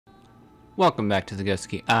Welcome back to the Ghost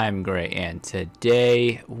Key. I'm Gray, and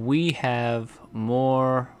today we have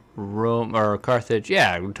more Rome or Carthage.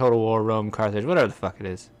 Yeah, Total War, Rome, Carthage, whatever the fuck it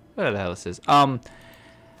is, whatever the hell this is. All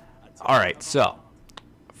right. So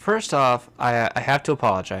first off, I have to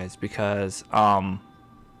apologize because I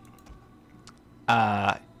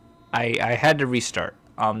had to restart.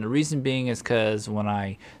 The reason being is because when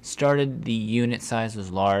I started, the unit size was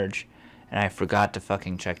large, and I forgot to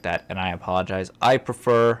fucking check that, and I apologize. I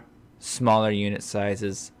prefer smaller unit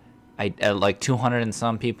sizes. I like 200 and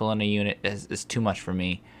some people in a unit is too much for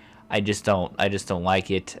me. I just don't like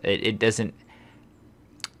it. It doesn't.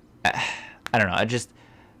 I don't know. I just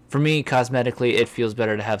for me cosmetically it feels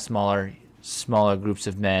better to have smaller groups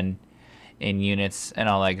of men in units and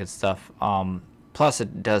all that good stuff. Plus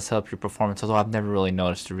it does help your performance, although I've never really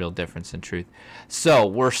noticed a real difference in truth. So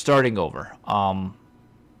we're starting over. I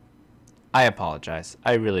apologize.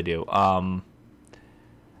 I really do.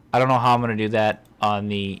 I don't know how I'm gonna do that on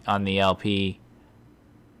the LP,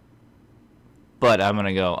 but I'm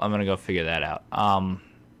gonna go figure that out.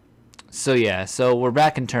 So yeah, so we're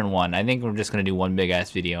back in turn one. I think we're just gonna do one big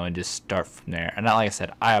ass video and just start from there. And not like I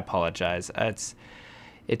said, I apologize.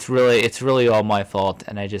 It's really all my fault,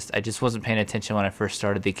 and I just wasn't paying attention when I first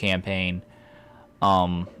started the campaign,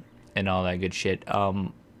 and all that good shit.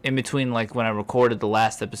 In between, like when I recorded the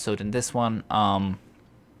last episode and this one,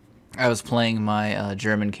 I was playing my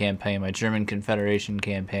German campaign, my German Confederation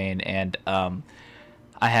campaign, and I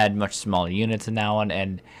had much smaller units in that one,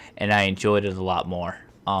 and I enjoyed it a lot more.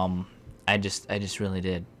 I just really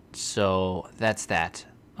did. So that's that.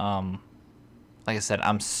 Like I said,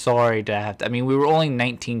 I'm sorry to have to. I mean, we were only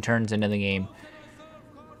 19 turns into the game,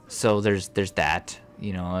 so there's that.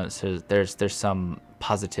 You know, so there's some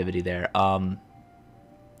positivity there.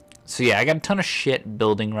 So yeah, I got a ton of shit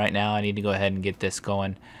building right now. I need to go ahead and get this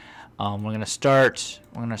going. We're gonna start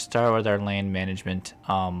with our land management,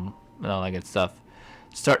 and all that good stuff.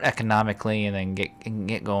 Start economically, and then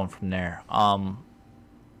get going from there.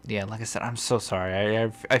 Yeah, like I said, I'm so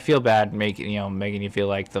sorry. I feel bad making you feel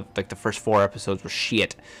like the first 4 episodes were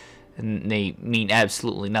shit, and they mean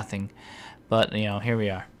absolutely nothing. But here we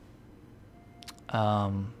are.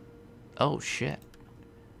 Oh shit,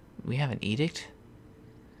 we have an edict.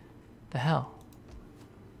 The hell.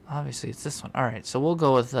 Obviously, it's this one. All right, so we'll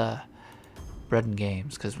go with bread and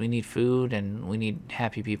games because we need food and we need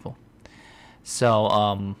happy people.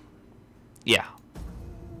 So yeah,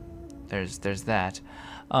 there's that.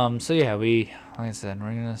 So yeah, like I said,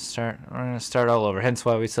 we're gonna start all over. Hence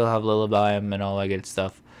why we still have Lilibium and all that good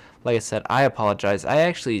stuff. Like I said, I apologize. I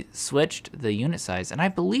actually switched the unit size, and I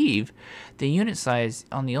believe the unit size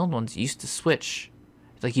on the old ones used to switch.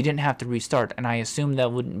 Like you didn't have to restart, and I assumed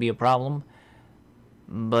that wouldn't be a problem.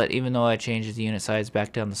 But even though I changed the unit size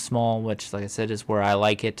back down to small, which like I said is where I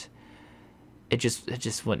like it, it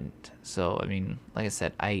just wouldn't. So I mean, like I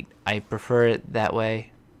said, I prefer it that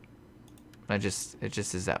way. It just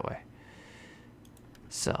is that way.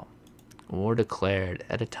 So, war declared.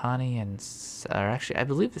 Editani or actually, I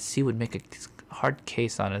believe the C would make a hard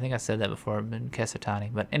case on it. I think I said that before, in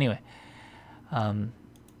Kesatani. But anyway, all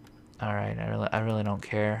right. I really don't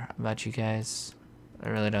care about you guys. I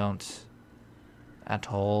really don't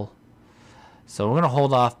at all. So we're gonna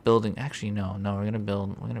hold off building. Actually, no. We're gonna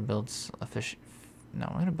build. We're gonna build No,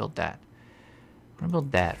 we're gonna build that. We're gonna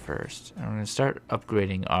build that first, and we're gonna start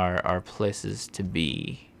upgrading our places to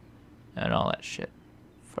be, and all that shit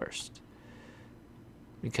first,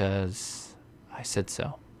 because I said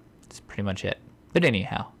so. That's pretty much it. But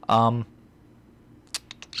anyhow,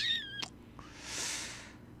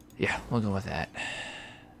 yeah, we'll go with that.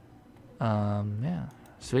 Yeah.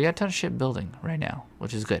 So we got a ton of shit building right now,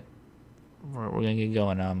 which is good. We're gonna get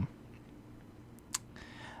going.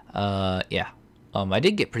 Yeah. I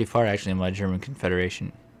did get pretty far actually in my German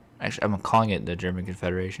Confederation. Actually, I'm calling it the German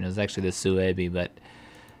Confederation. It was actually the Suebi, but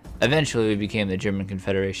eventually we became the German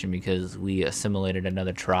Confederation because we assimilated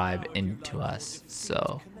another tribe into us.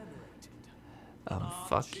 So,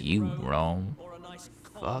 fuck you, Rome.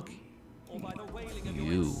 Fuck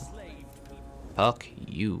you. Fuck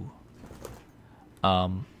you.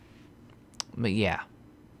 But yeah.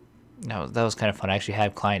 No, that was kind of fun. I actually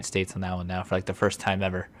have client states on that one now for like the first time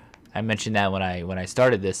ever. I mentioned that when I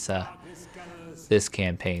started this this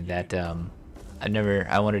campaign that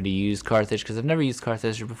I wanted to use Carthage because I've never used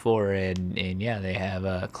Carthage before, and yeah, they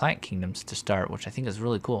have client kingdoms to start, which I think is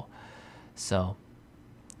really cool. So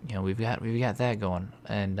we've got that going,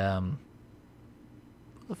 and where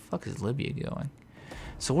the fuck is Libya going?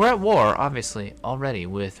 So we're at war, obviously, already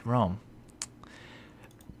with Rome.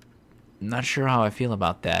 Not sure how I feel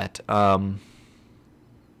about that.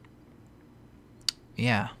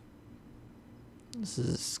 Yeah. This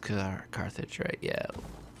is Carthage, right? Yeah.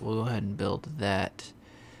 We'll go ahead and build that.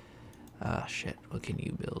 Ah, shit. What can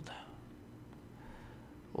you build?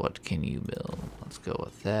 What can you build? Let's go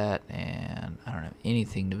with that. And I don't have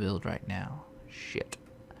anything to build right now. Shit.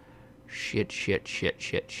 Shit, shit, shit,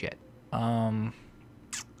 shit, shit.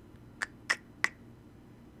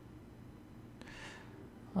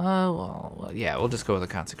 Well, yeah, we'll just go with the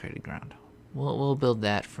consecrated ground. We'll build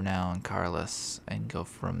that for now in Carlos and go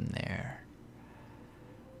from there.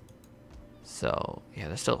 So, yeah,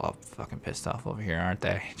 they're still all fucking pissed off over here, aren't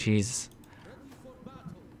they? Jesus.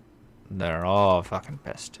 They're all fucking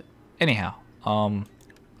pissed. Anyhow, I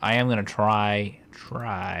am gonna try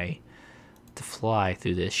to fly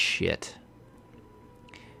through this shit.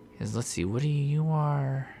 Because let's see, what you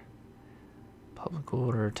are? Public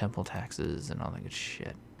order, temple taxes, and all that good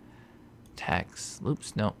shit. Tax.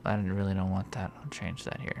 Oops, nope, I really don't want that. I'll change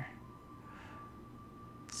that here.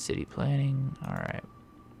 City planning. All right.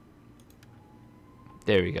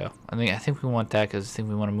 There we go. I think we want that because I think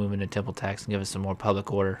we want to move into temple tax and give us some more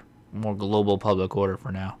public order, more global public order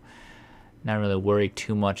for now. Not really worry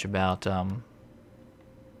too much about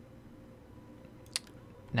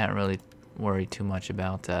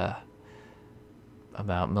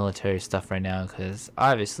military stuff right now, because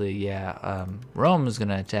obviously, yeah, Rome is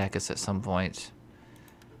gonna attack us at some point.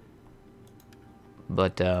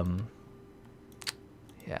 But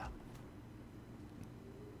yeah,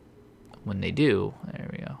 when they do, there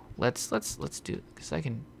we go. Let's do, because I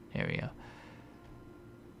can. There we go.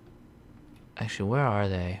 Actually, where are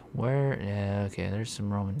they? Where? Yeah, okay. There's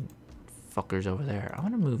some Roman fuckers over there. I'm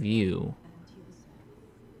gonna move you.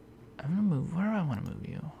 Where do I want to move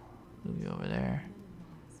you? Move you over there.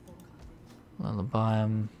 Lullaby.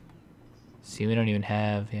 See, we don't even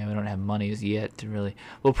have. Yeah, we don't have monies yet to really.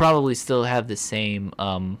 We'll probably still have the same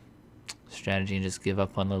strategy and just give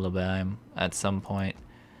up on Lullaby at some point.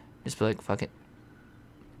 Just be like, fuck it.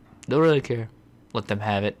 Don't really care. Let them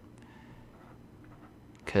have it.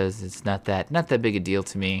 Because it's not that big a deal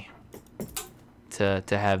to me to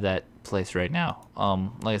have that place right now.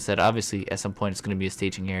 Like I said, obviously at some point it's going to be a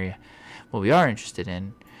staging area. What we are interested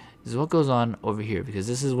in is what goes on over here, because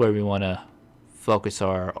this is where we want to focus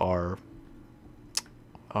our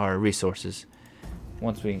resources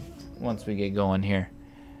once we get going here.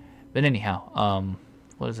 But anyhow,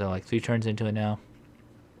 what is that, like 3 turns into it now?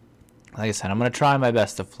 Like I said, I'm gonna try my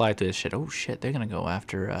best to fly through this shit. Oh shit, they're gonna go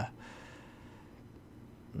after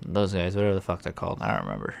those guys, whatever the fuck they're called. I don't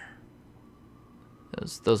remember.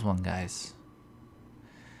 Those one guys.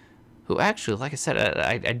 Who actually, like I said,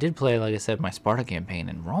 I did play, like I said, my Sparta campaign,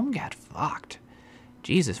 and Rome got fucked.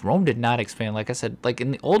 Jesus, Rome did not expand. Like I said, like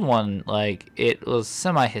in the old one, like it was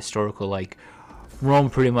semi-historical. Like Rome,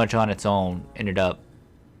 pretty much on its own, ended up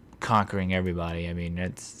conquering everybody. I mean,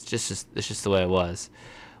 it's just the way it was,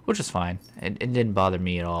 which is fine. It didn't bother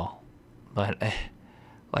me at all. But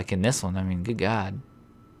like in this one, I mean, good God.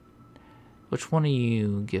 Which one of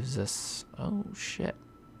you gives us? Oh shit.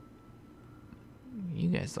 You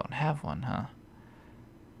guys don't have one, huh?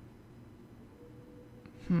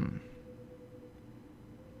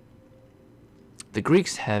 The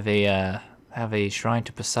Greeks have a shrine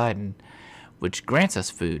to Poseidon, which grants us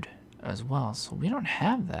food as well. So we don't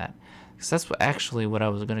have that, because that's actually what I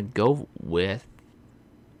was gonna go with.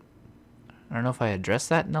 I don't know if I addressed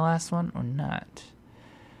that in the last one or not.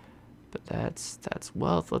 But that's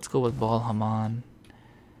wealth. Let's go with Baal Haman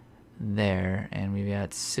there, and we've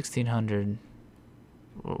got 1,600.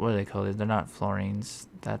 What do they call these? They're not florins.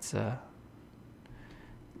 That's I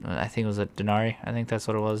think it was a denarii. I think that's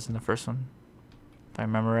what it was in the first one, if I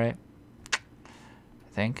remember right. I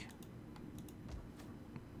think.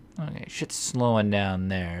 Okay, shit's slowing down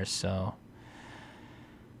there, so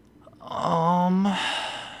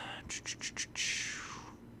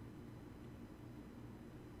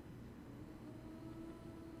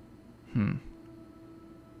we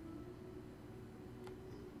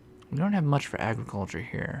don't have much for agriculture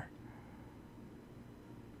here.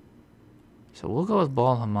 So we'll go with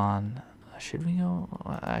Baal Haman. Should we go?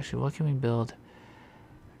 Actually, what can we build?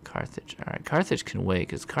 Carthage. Alright, Carthage can wait,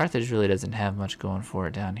 because Carthage really doesn't have much going for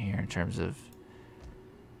it down here in terms of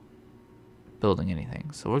building anything.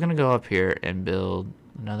 So we're going to go up here and build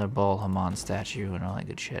another Baal Haman statue and all that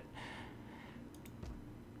good shit.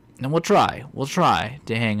 And we'll try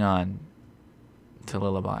to hang on to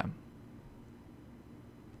Lillibime.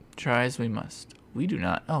 Try as we must. We do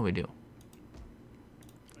not. Oh, we do.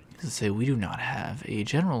 Let's say we do not have a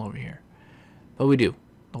general over here, but we do.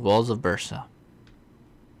 The Walls of Bursa.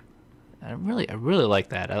 I really like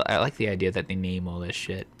that. I like the idea that they name all this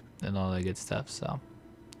shit and all that good stuff. So,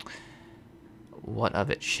 what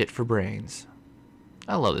of it? Shit for brains.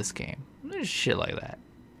 I love this game. There's shit like that.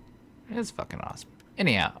 It's fucking awesome.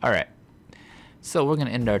 Anyhow, alright. So we're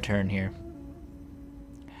gonna end our turn here.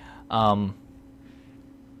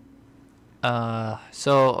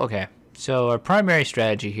 Okay. So our primary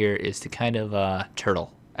strategy here is to kind of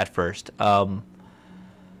turtle at first. Arse.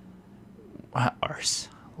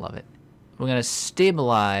 Love it. We're gonna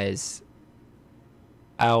stabilize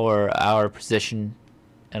our position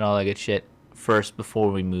and all that good shit first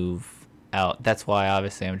before we move out. That's why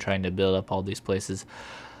obviously I'm trying to build up all these places.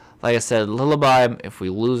 Like I said, Lullaby, if we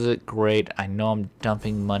lose it, great. I know I'm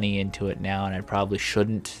dumping money into it now and I probably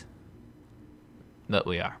shouldn't, but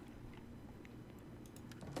we are.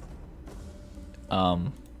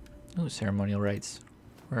 Ooh, ceremonial rites.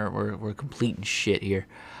 We're completing shit here.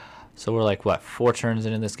 So we're like, what, 4 turns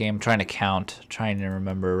into this game? I'm trying to count, trying to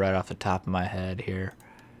remember right off the top of my head here.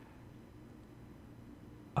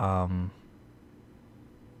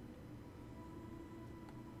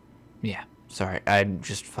 Yeah, sorry, I'm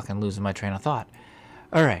just fucking losing my train of thought.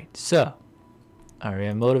 Alright, so. Alright, we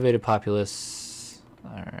have motivated populace.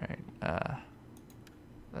 Alright,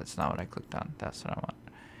 that's not what I clicked on. That's what I want.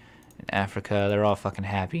 In Africa, they're all fucking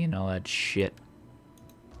happy and all that shit.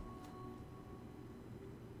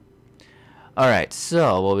 Alright,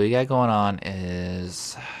 so what we got going on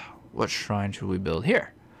is, what shrine should we build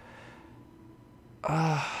here?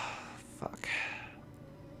 Fuck.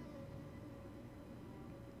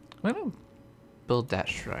 I'm gonna build that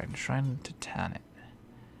shrine. Shrine to Tanit.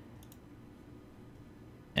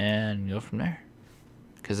 And go from there.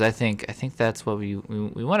 Because I think that's what we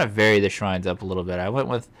want to vary the shrines up a little bit. I went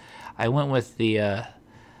with the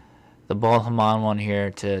Bal Haman one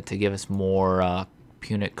here to give us more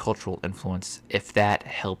Punic cultural influence, if that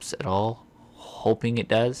helps at all. Hoping it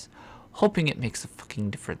does. Hoping it makes a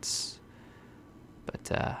fucking difference.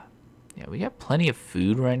 But yeah, we got plenty of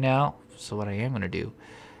food right now. So what I am gonna do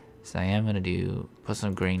is put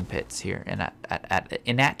some grain pits here and at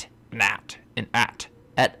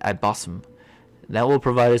Ibossum. That will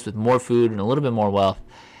provide us with more food and a little bit more wealth.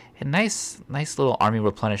 And nice little army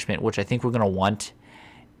replenishment, which I think we're gonna want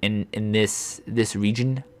in this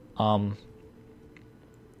region.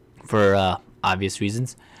 For obvious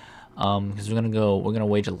reasons, because we're gonna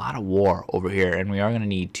wage a lot of war over here, and we are gonna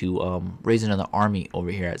need to raise another army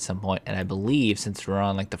over here at some point. And I believe since we're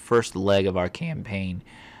on like the first leg of our campaign,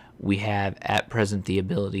 we have at present the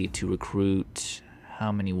ability to recruit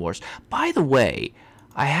how many wars? By the way,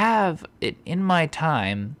 I have it in my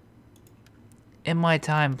time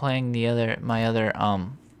playing my other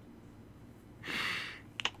oh,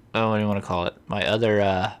 what do you want to call it? My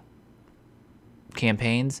other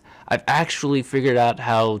campaigns, I've actually figured out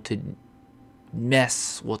how to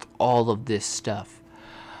mess with all of this stuff,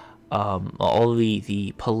 all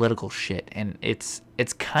the political shit, and it's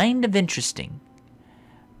kind of interesting.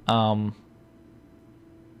 Yeah,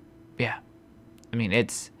 I mean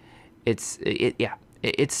it's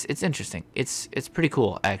interesting. It's pretty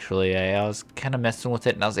cool actually. I was kind of messing with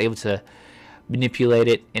it and I was able to manipulate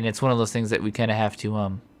it, and it's one of those things that we kind of have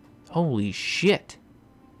to holy shit.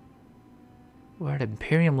 We're at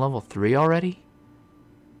Imperium level 3 already?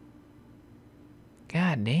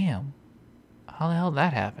 God damn. How the hell did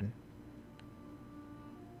that happen?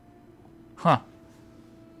 Huh.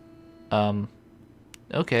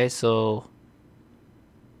 Okay, so...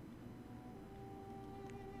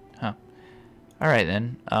 Huh. Alright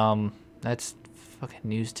then. That's fucking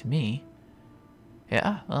news to me.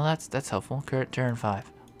 Yeah, well that's helpful. Current turn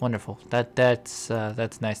 5. Wonderful. That's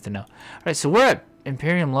nice to know. Alright, so we're at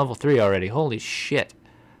Imperium level 3 already. Holy shit.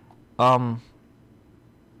 Good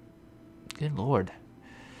lord.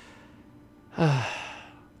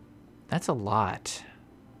 That's a lot.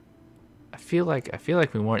 I feel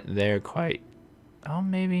like we weren't there quite. Oh,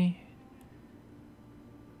 maybe.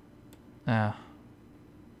 You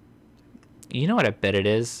know what I bet it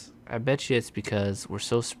is? I bet you it's because we're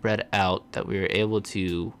so spread out that we were able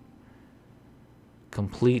to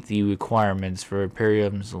complete the requirements for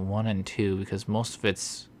Imperiums 1 and 2, because most of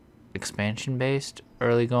it's expansion based,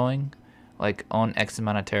 early going, like on X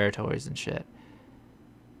amount of territories and shit.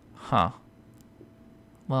 Huh.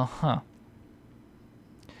 Well, huh.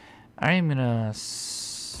 I am gonna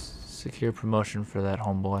secure promotion for that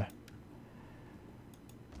homeboy.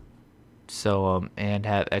 So, and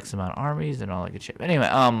have X amount of armies and all that good shit. But anyway,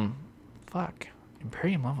 fuck.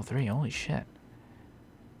 Imperium level 3, holy shit.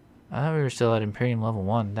 I thought we were still at Imperium level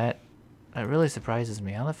 1. That really surprises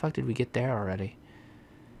me. How the fuck did we get there already?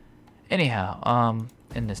 Anyhow,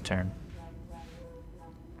 in this turn.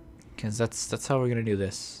 Because that's how we're gonna do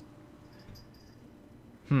this.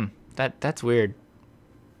 That's weird.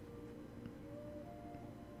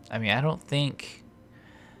 I mean, I don't think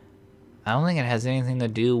I don't think it has anything to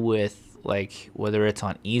do with, like, whether it's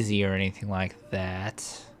on easy or anything like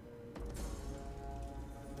that.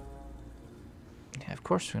 Yeah, of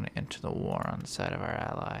course we're gonna enter the war on the side of our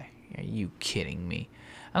ally. Are you kidding me?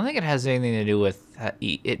 I don't think it has anything to do with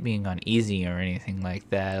it being on easy or anything like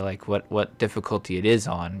that, like what difficulty it is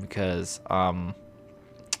on, because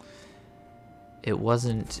it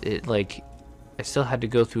wasn't, it like, I still had to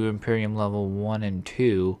go through Imperium level 1 and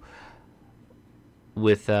 2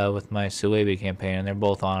 with my Suebi campaign, and they're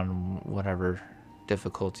both on whatever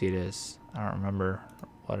difficulty it is. I don't remember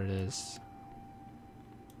what it is.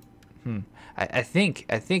 I think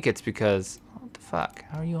it's because, what the fuck?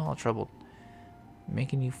 How are you all troubled?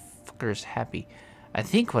 Making you fuckers happy. I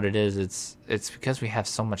think what it is, it's because we have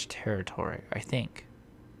so much territory. I think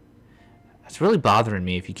it's really bothering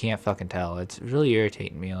me if you can't fucking tell. It's really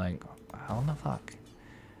irritating me. Like, how in the fuck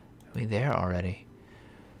are we there already?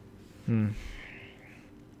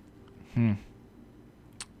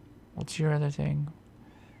 What's your other thing?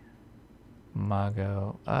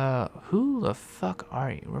 Mago. Who the fuck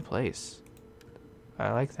are you? Replace.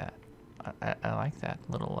 I like that. I like that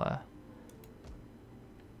little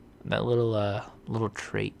little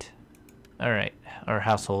trait. All right, or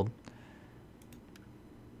household.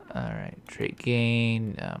 All right, trait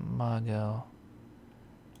gain. Mago.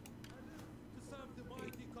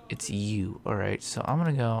 It's you. All right, so I'm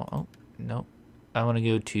gonna go. Oh nope. I want to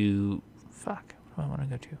go to. Fuck. What do I want to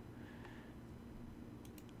go to?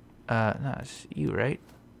 No, it's you, right?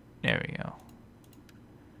 There we go.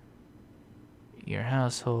 Your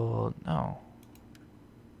household. No.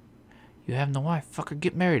 You have no wife. Fucker,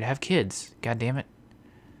 get married. Have kids. God damn it.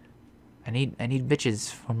 I need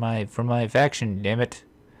bitches for my faction. Damn it.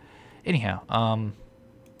 Anyhow, all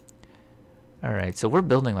right. So we're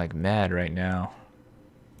building like mad right now.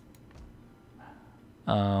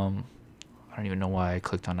 I don't even know why I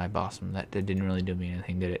clicked on iBossum. That didn't really do me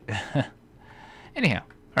anything, did it? Anyhow,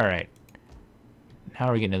 all right. Now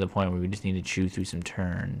we're getting to the point where we just need to chew through some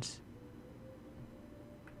turns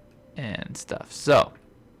and stuff. So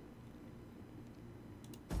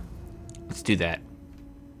let's do that.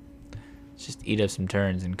 Let's just eat up some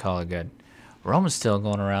turns and call it good. Rome is still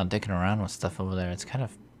going around, dicking around with stuff over there. It's kind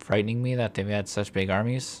of frightening me that they've had such big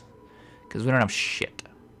armies, because we don't have shit.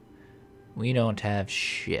 We don't have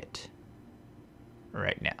shit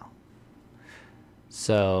right now.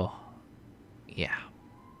 So, yeah.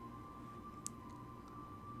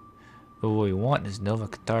 But what we want is Nova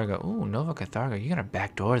Catarga. Ooh, Nova Catarga. You're going to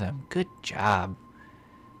backdoor them. Good job.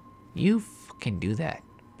 You fucking do that.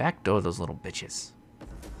 Backdoor those little bitches.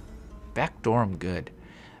 Backdoor them good.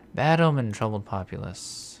 Bad omen, troubled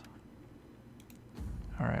populace.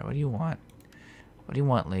 Alright, what do you want? What do you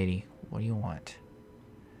want, lady? What do you want?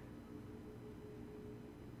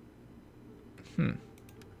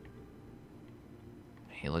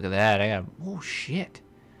 Hey, look at that. I got... Oh, shit.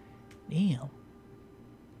 Damn.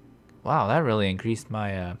 Wow, that really increased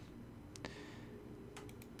my,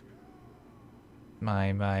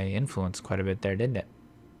 my influence quite a bit there, didn't it?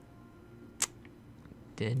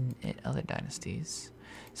 Didn't it? Other dynasties.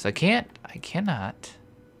 So I cannot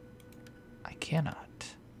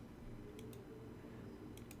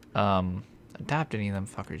adopt any of them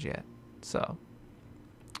fuckers yet. So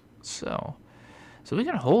we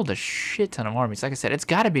can hold a shit ton of armies. Like I said, it's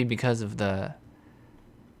got to be because of the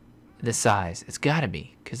size. It's got to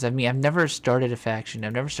be, because I mean, I've never started a faction.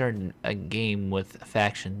 I've never started a game with a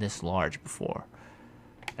faction this large before.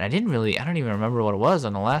 And I don't even remember what it was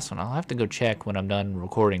on the last one. I'll have to go check when I'm done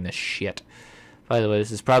recording this shit. By the way,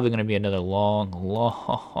 this is probably going to be another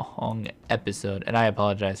long episode, and I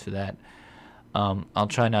apologize for that. I'll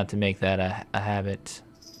try not to make that a habit.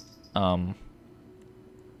 Yeah,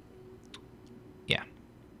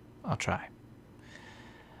 I'll try.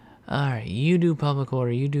 Alright, you do public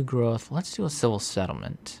order, you do growth. Let's do a civil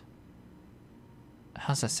settlement.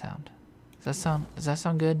 How's that sound? Does that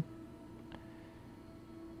sound good?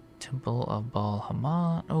 Temple of Baal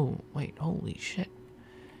Haman. Oh, wait, holy shit.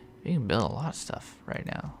 We can build a lot of stuff right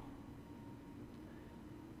now.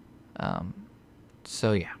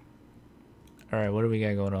 So yeah. Alright, what do we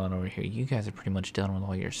got going on over here? You guys are pretty much done with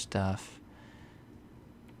all your stuff.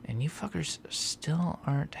 And you fuckers still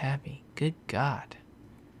aren't happy. Good God.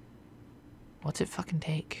 What's it fucking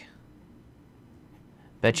take?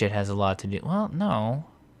 Bet you it has a lot to do... Well, no.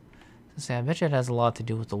 I bet you it has a lot to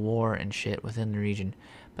do with the war and shit within the region.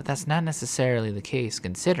 But that's not necessarily the case,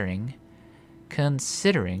 considering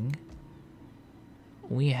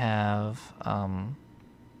we have... I'll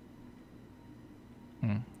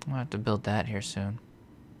have to build that here soon.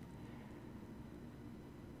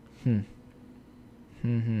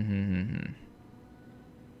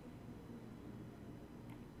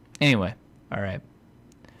 Anyway, all right.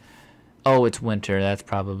 Oh, it's winter. That's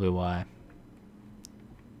probably why.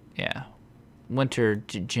 Yeah, winter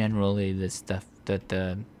generally this stuff that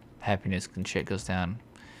the happiness and shit goes down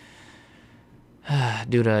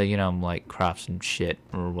due to like crops and shit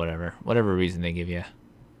or whatever reason they give you.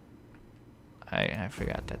 I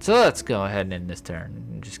forgot that. So let's go ahead and end this turn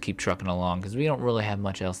and just keep trucking along because we don't really have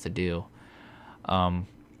much else to do. I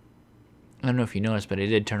don't know if you noticed, but I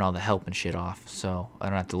did turn all the help and shit off, so I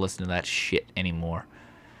don't have to listen to that shit anymore.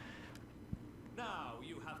 Now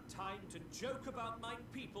you have time to joke about my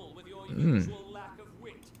people with your usual lack of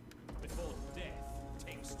wit before death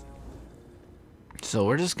takes you. So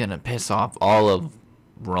we're just gonna piss off all of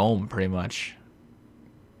Rome, pretty much.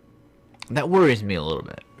 That worries me a little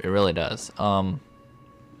bit. It really does.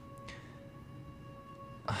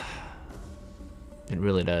 It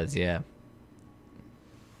really does, yeah.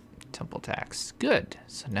 Temple tax. Good.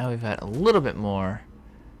 So now we've got a little bit more.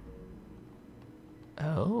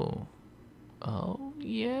 Oh. Oh,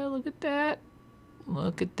 yeah, look at that.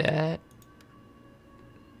 Look at that.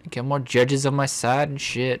 Get more judges on my side and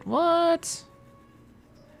shit. What?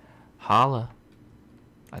 Holla.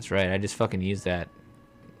 That's right, I just fucking used that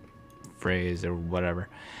phrase or whatever.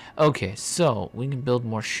 Okay, so we can build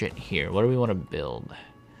more shit here. What do we want to build?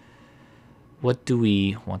 What do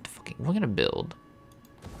we want to fucking... We're gonna build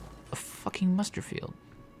a fucking muster field.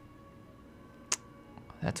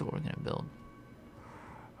 That's what we're gonna build.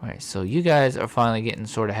 Alright, so you guys are finally getting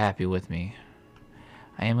sort of happy with me.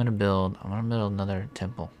 I'm gonna build another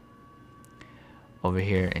temple over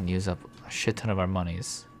here and use up a shit ton of our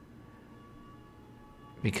monies.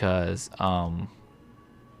 Because,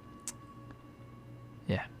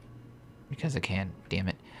 yeah. Because I can, damn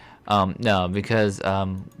it. No, because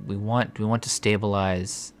we want to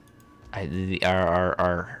stabilize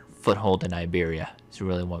our foothold in Iberia. Is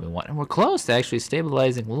really what we want, and we're close to actually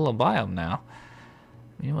stabilizing Little Biome now.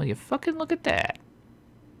 I mean, well, you fucking look at that.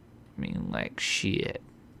 I mean, like shit.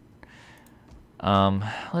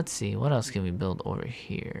 Let's see, what else can we build over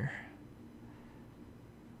here?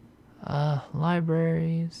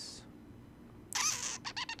 Libraries.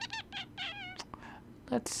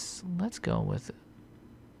 Let's go with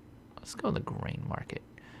the grain market,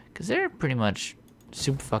 because they're pretty much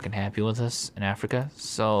super fucking happy with us in Africa.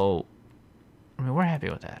 So I mean, we're happy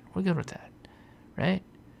with that. We're good with that, right?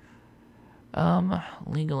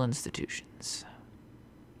 Legal institutions.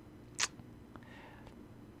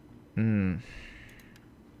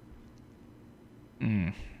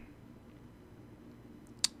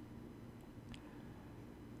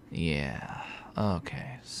 Yeah.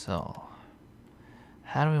 Okay, so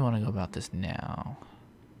how do we want to go about this now?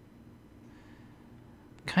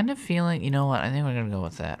 Kind of feeling, you know what? I think we're going to go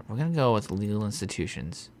with that. We're going to go with legal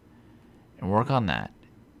institutions and work on that.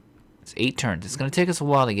 It's 8 turns. It's going to take us a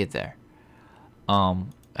while to get there.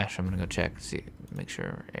 Actually, I'm going to go check, see, make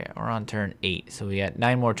sure. Yeah, we're on turn 8. So we got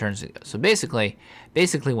 9 more turns to go. So basically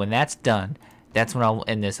when that's done, that's when I'll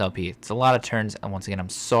end this LP. It's a lot of turns, and once again, I'm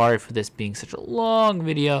sorry for this being such a long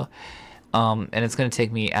video. And it's going to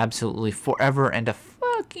take me absolutely forever and a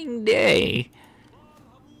fucking day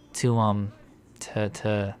to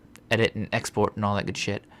edit and export and all that good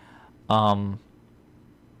shit. But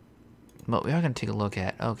we are going to take a look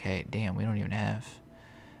at, okay, damn, we don't even have,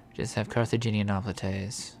 just have Carthaginian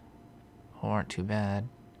oblates, who aren't too bad.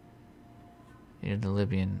 You know, the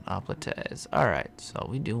Libyan oblates. Alright, so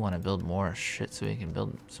we do want to build more shit so we can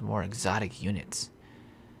build some more exotic units.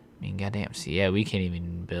 I mean, goddamn, see, yeah, we can't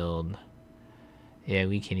even build,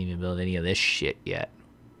 any of this shit yet.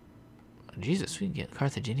 Jesus, we can get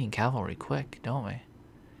Carthaginian cavalry quick, don't we?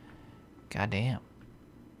 Goddamn.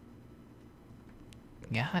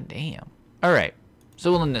 Goddamn. Alright, so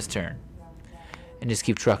we'll end this turn and just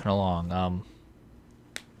keep trucking along.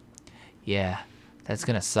 Yeah, that's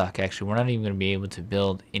gonna suck, actually. We're not even gonna be able to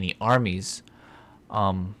build any armies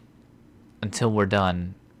until we're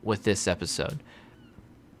done with this episode.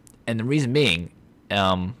 And the reason being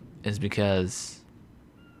is because,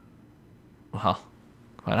 well,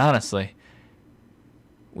 quite honestly,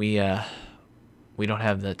 we don't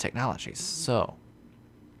have the technologies. So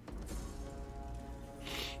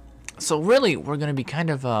really, we're gonna be kind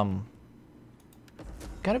of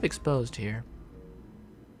exposed here.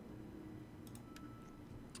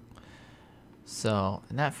 So,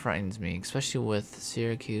 and that frightens me, especially with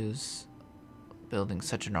Syracuse building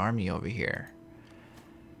such an army over here.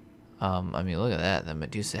 I mean, look at that, the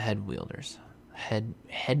Medusa head wielders. I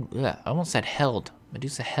almost said held.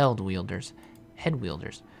 Medusa held wielders. Head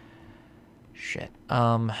wielders. Shit.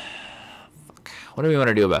 Fuck. What do we want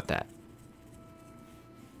to do about that?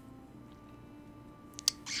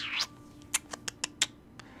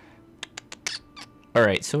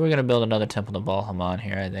 Alright, so we're gonna build another temple to Baal-Haman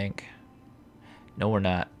here, I think. No, we're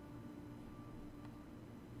not.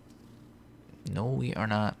 No, we are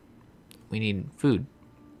not. We need food.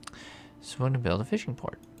 So we're gonna build a fishing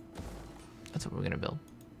port. That's what we're gonna build.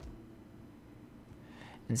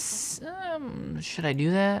 And should I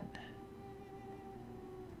do that?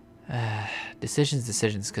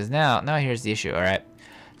 Decisions, because now here's the issue, alright?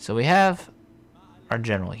 So we have our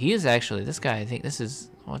general. He is actually, this guy, I think this is,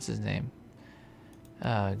 what's his name?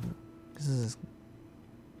 This is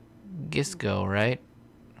Gisco, right?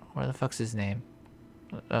 Where the fuck's his name?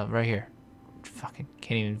 Right here. Fucking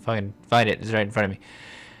can't even fucking find it. It's right in front of me.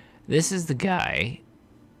 This is the guy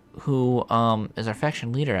who is our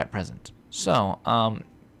faction leader at present. So,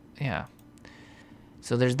 yeah.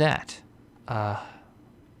 So there's that. Yeah.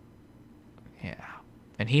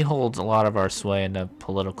 And he holds a lot of our sway in the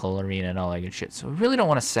political arena and all that good shit. So we really don't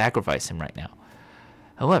want to sacrifice him right now.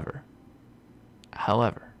 However,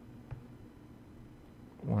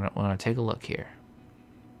 we're gonna take a look here.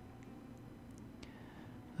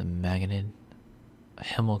 The Maganid,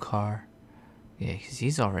 Himmelcar. Yeah, because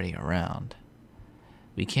he's already around.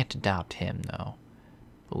 We can't adopt him though,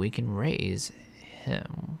 but we can raise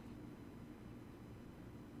him.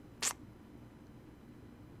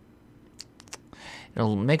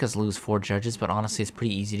 It'll make us lose 4 judges, but honestly, it's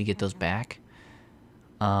pretty easy to get those back.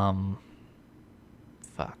 Fuck.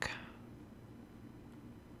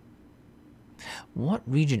 What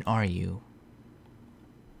region are you?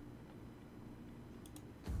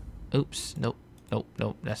 Oops. Nope.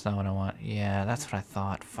 That's not what I want. Yeah, that's what I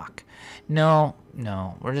thought. Fuck. No.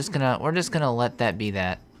 We're just gonna let that be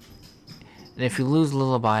that. And if we lose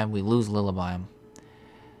Lillibime, we lose Lillibime.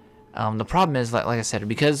 The problem is, like I said,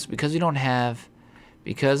 because we don't have,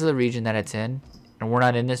 because of the region that it's in, and we're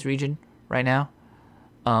not in this region right now.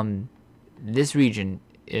 This region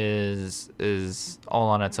is all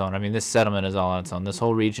on its own. I mean, this settlement is all on its own. This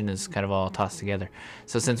whole region is kind of all tossed together.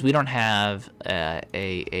 So since we don't have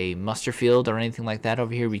a muster field or anything like that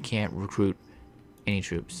over here, we can't recruit any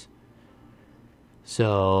troops.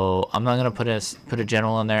 So I'm not gonna put a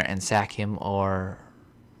general in there and sack him, or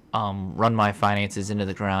run my finances into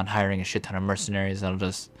the ground hiring a shit ton of mercenaries that'll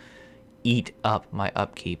just eat up my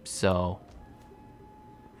upkeep. So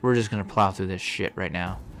we're just gonna plow through this shit right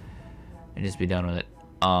now and just be done with it.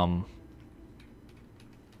 And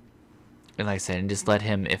like I said, and just let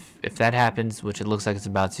him, if that happens, which it looks like it's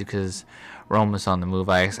about to, because Rome is on the move.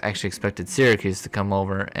 I actually expected Syracuse to come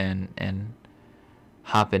over and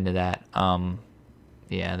hop into that.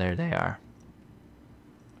 Yeah, there they are.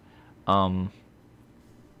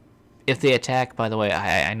 If they attack, by the way,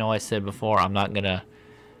 I know I said before, I'm not gonna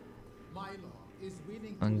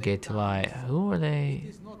engage to lie. Who are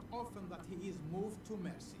they?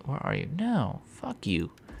 Where are you? No, fuck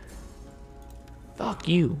you. Fuck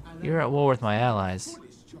you. You're at war with my allies.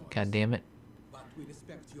 God damn it.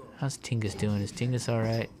 How's Tingus doing? Is Tingus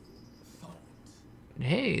alright?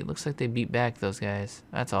 Hey, looks like they beat back those guys.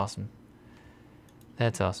 That's awesome.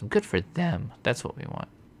 That's awesome. Good for them. That's what we want.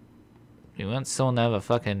 We want someone to have a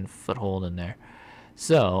fucking foothold in there.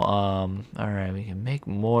 So, alright, we can make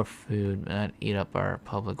more food, but not eat up our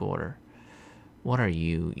public order. What are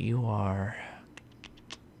you? You are...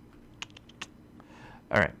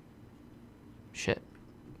 Alright. Shit.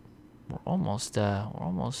 We're almost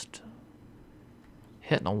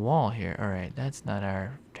hitting a wall here. Alright, that's not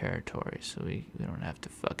our territory, so we don't have to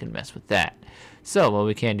fucking mess with that. So what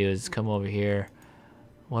we can do is come over here.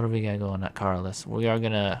 What do we got going at Carlos? We are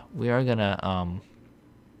going to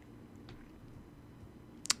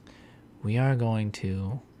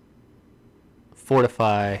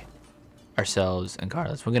fortify ourselves in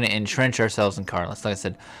Carlos. We're gonna entrench ourselves in Carlos. Like I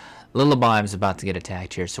said, Lillibime's about to get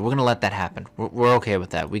attacked here, so we're gonna let that happen. We're okay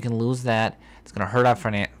with that. We can lose that. It's gonna hurt our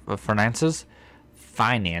finances,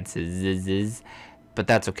 but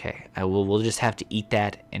that's okay. We'll just have to eat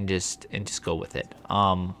that and just go with it.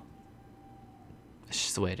 It's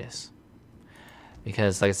just the way it is.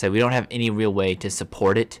 Because like I said, we don't have any real way to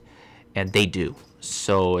support it, and they do.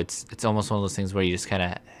 So it's almost one of those things where you just kind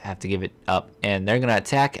of have to give it up, and they're gonna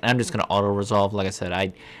attack, and I'm just gonna auto resolve. Like I said,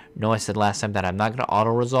 I know I said last time that I'm not gonna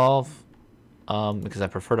auto resolve because I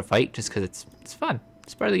prefer to fight, just because it's fun.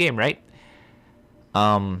 It's part of the game, right?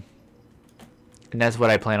 And that's what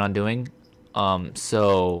I plan on doing.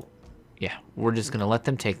 So yeah, we're just gonna let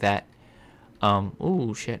them take that.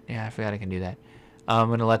 Oh shit, yeah, I forgot I can do that. I'm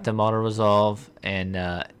gonna let them auto resolve and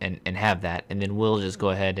have that, and then we'll just go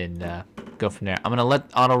ahead and go from there. I'm gonna let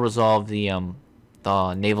auto resolve the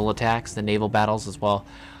naval attacks, the naval battles as well,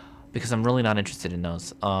 because I'm really not interested in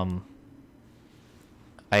those.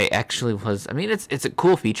 I actually was. I mean, it's a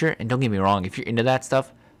cool feature, and don't get me wrong. If you're into that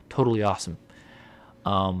stuff, totally awesome.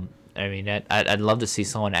 I mean, I'd love to see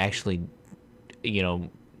someone actually, you know,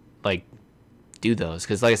 like do those,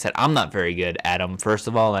 because like I said, I'm not very good at them, first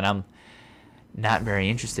of all, and I'm not very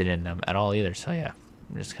interested in them at all either. So yeah,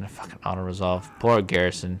 I'm just gonna fucking auto resolve. Poor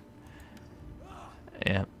Garrison.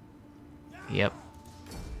 Yep. Yep.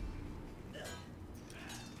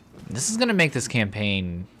 This is gonna make this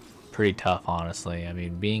campaign pretty tough, honestly. I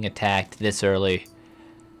mean, being attacked this early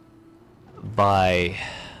by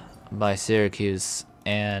Syracuse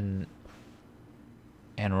and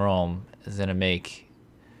Rome is gonna make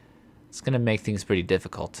things pretty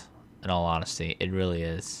difficult. In all honesty, it really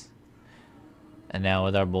is. And now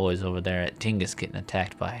with our boys over there at Tingis getting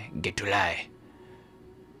attacked by Getulai,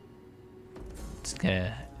 it's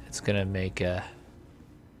gonna make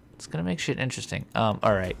shit interesting. All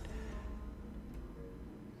right.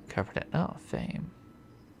 Carthage. Oh, fame.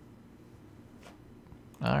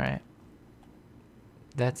 All right.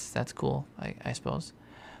 That's cool. I suppose.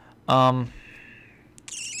 What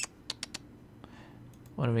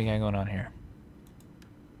do we got going on here?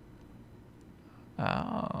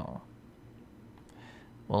 Oh.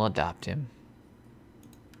 We'll adopt him.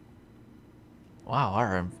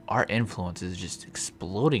 Wow, our influence is just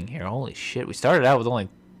exploding here. Holy shit. We started out with only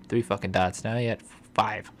 3 fucking dots. Now you at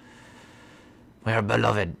 5. We are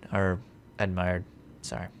beloved. Or admired.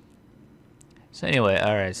 Sorry. So anyway,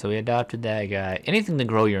 alright, so we adopted that guy. Anything to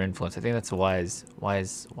grow your influence. I think that's a wise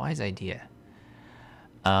idea.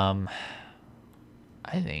 I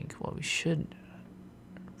think what we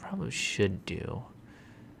probably should do.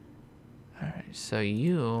 Alright, so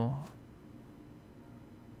you...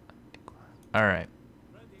 Alright.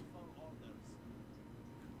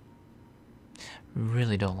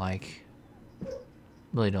 Really don't like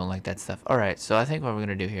that stuff. Alright, so I think what we're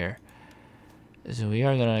going to do here is we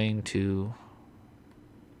are going to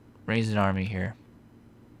raise an army here.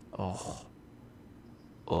 Oh.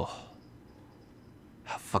 How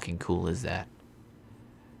fucking cool is that?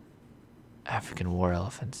 African war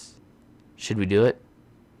elephants. Should we do it?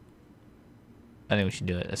 I think we should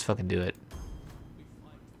do it. Let's fucking do it.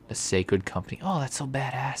 A sacred company. Oh, that's so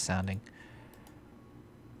badass sounding.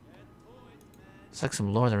 It's like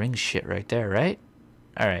some Lord of the Rings shit right there, right?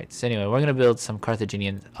 Alright, so anyway, we're gonna build some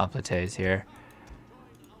Carthaginian hoplites here.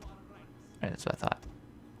 Alright, that's what I thought.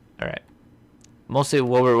 Alright. Mostly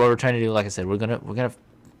what we're trying to do, like I said, we're gonna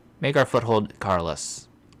make our foothold Carlos.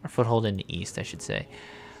 Our foothold in the east, I should say.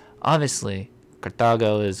 Obviously,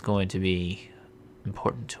 Carthago is going to be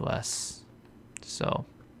important to us. So,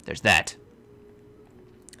 there's that.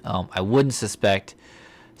 I wouldn't suspect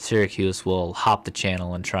Syracuse will hop the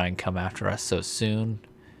channel and try and come after us so soon.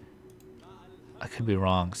 I could be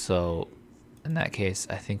wrong, so in that case,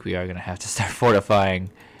 I think we are going to have to start fortifying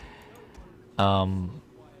a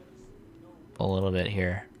little bit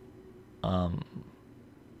here.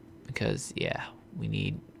 Because yeah, we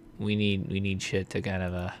need shit to kind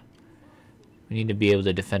of we need to be able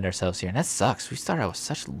to defend ourselves here. And that sucks. We started out with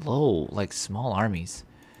such low, like, small armies.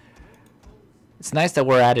 It's nice that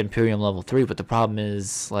we're at Imperium level 3, but the problem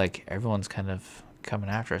is, like, everyone's kind of coming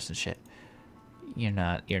after us and shit. You're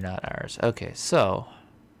not ours. Okay, so.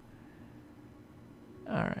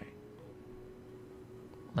 Alright.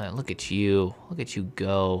 Look at you. Look at you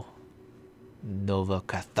go. Nova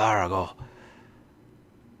Carthago.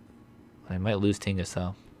 They might lose Tingis,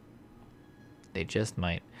 though. They just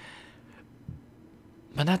might.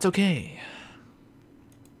 But that's okay.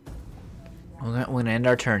 We're gonna end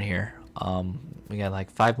our turn here. We got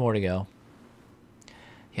like 5 more to go.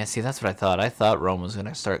 Yeah, see, that's what I thought. I thought Rome was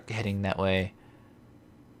gonna start heading that way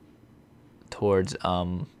towards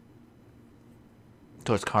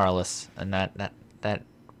Carlos, and that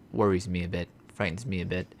worries me a bit, frightens me a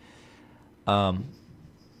bit. All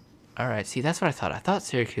right, see, that's what I thought. I thought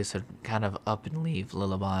Syracuse would kind of up and leave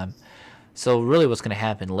Lillibime. So really, what's gonna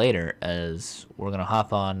happen later is we're gonna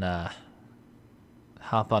hop on that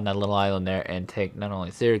little island there and take not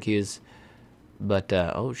only Syracuse, but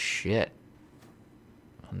oh shit,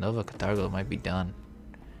 Nova Carthago might be done.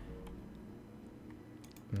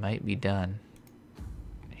 Might be done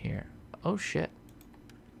here. Oh shit.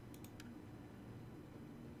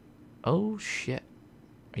 Oh shit.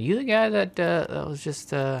 Are you the guy that was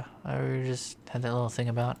just I just had that little thing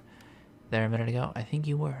about there a minute ago? I think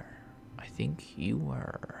you were. I think you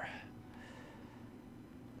were.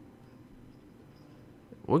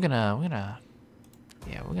 We're gonna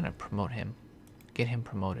promote him. Get him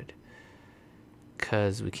promoted.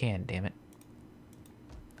 'Cause we can, damn it.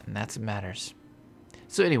 And that's what matters.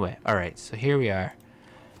 So anyway, alright, so here we are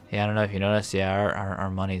Yeah, I don't know if you noticed. Yeah, our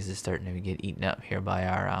monies is starting to get eaten up here by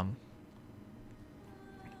our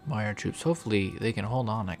troops. Hopefully they can hold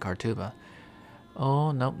on at Kartuba.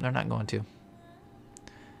 Oh nope, they're not going to.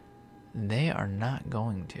 They are not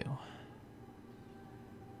going to.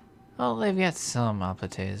 Well, they've got some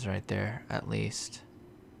appliques right there, at least.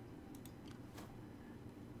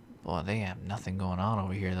 Boy, they have nothing going on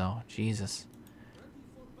over here, though. Jesus.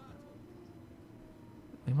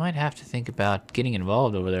 We might have to think about getting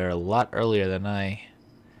involved over there a lot earlier than I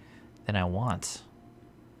want.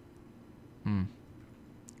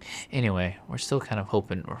 Anyway, we're still kind of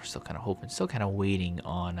hoping, still kind of waiting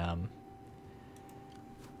on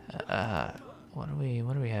what do we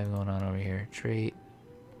have going on over here? Trait.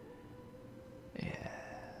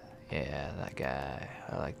 Yeah, that guy.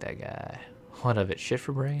 I like that guy. What of it? Shit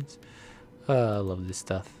for brains? I love this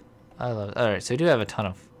stuff. I love it. Alright, so we do have a ton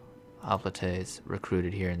of appliques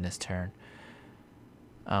recruited here in this turn.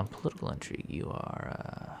 Political intrigue. You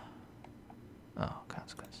are, oh,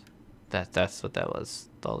 consequence. That's what that was.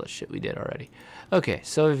 All the shit we did already. Okay,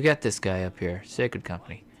 so we've got this guy up here. Sacred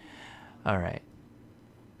Company. Alright.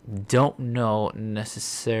 Don't know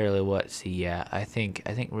necessarily what. See, yeah, I think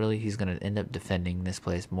really he's gonna end up defending this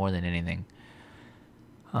place more than anything.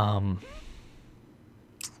 Alright,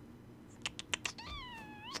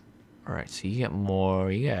 so you got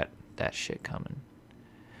more. You got that shit coming.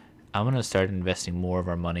 I'm gonna start investing more of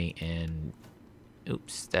our money in.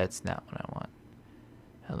 Oops, that's not what I want.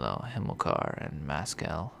 Hello, Himmelkar and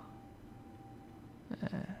Mascal.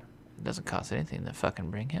 It doesn't cost anything to fucking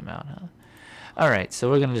bring him out, huh? Alright, so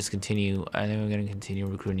we're gonna just continue. I think we're gonna continue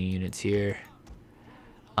recruiting units here.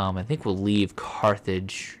 I think we'll leave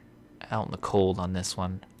Carthage out in the cold on this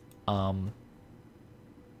one.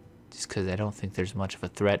 Just because I don't think there's much of a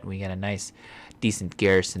threat. We got a nice, decent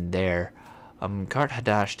garrison there.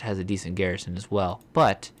 Carthage has a decent garrison as well,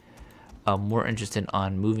 but we're interested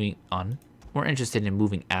in moving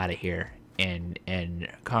out of here and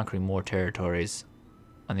conquering more territories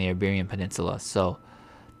on the Iberian Peninsula. So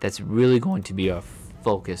that's really going to be our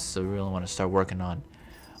focus. So we really want to start working on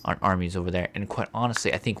armies over there. And quite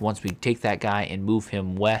honestly, I think once we take that guy and move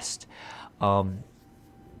him west,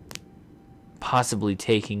 possibly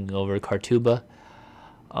taking over Kartuba,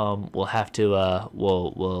 we'll have to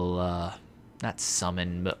we'll not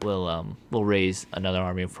summon, but we'll raise another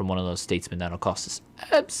army from one of those statesmen that'll cost us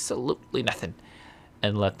absolutely nothing,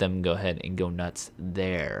 and let them go ahead and go nuts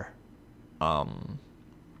there.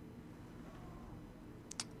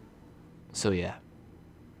 So yeah.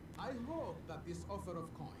 I hope that this offer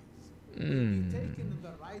of coins will be taken in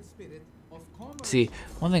the right spirit of commerce. See,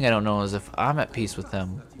 one thing I don't know is if I'm at peace with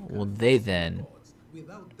them, will they then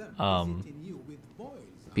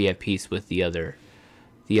be at peace with the other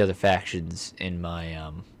factions in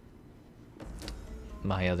my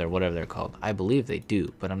my other whatever they're called. I believe they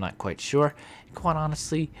do, but I'm not quite sure. And quite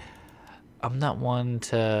honestly, I'm not one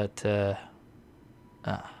to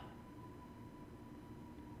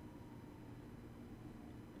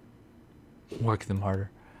work them harder.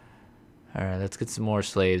 Alright, let's get some more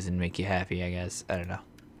slaves and make you happy, I guess. I don't know.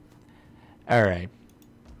 Alright.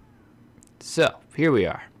 So, here we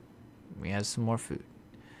are. We have some more food.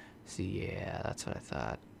 See, yeah, that's what I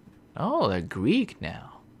thought. Oh, they're Greek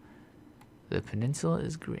now. The peninsula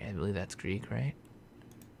is Greek. I believe that's Greek, right?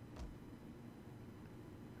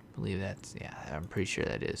 I believe that's, yeah, I'm pretty sure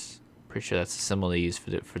that is. Pretty sure that's the symbol they use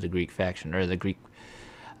for the Greek faction, or the Greek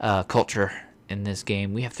culture in this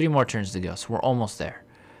game. We have 3 more turns to go, so we're almost there.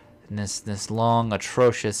 And this long,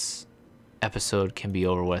 atrocious episode can be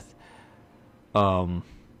over with.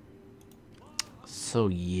 So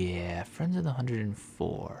yeah, Friends of the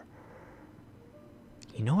 104.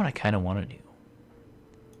 You know what I kind of want to do?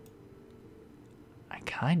 I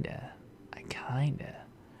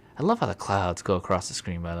love how the clouds go across the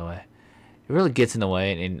screen, by the way. It really gets in the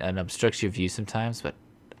way and obstructs your view sometimes, but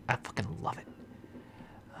I fucking love it.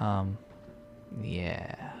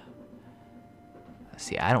 Yeah.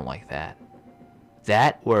 See, I don't like that.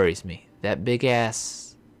 That worries me. That big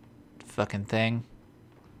ass fucking thing.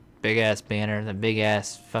 Big ass banner, the big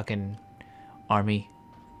ass fucking army.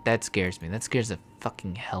 That scares me. That scares the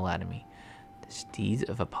fucking hell out of me. The Steeds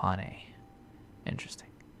of Apane. Interesting.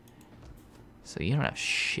 So you don't have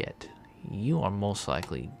shit. You are most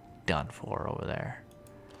likely done for over there.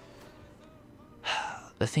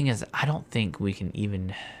 The thing is, I don't think we can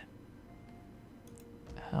even...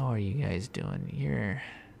 How are you guys doing? You're...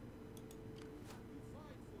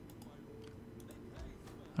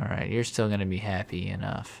 Alright, you're still going to be happy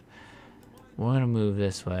enough. We're going to move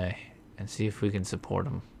this way and see if we can support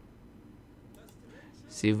them.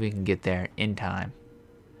 See if we can get there in time.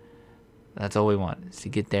 That's all we want, is to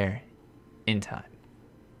get there in time.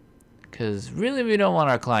 Because really, we don't want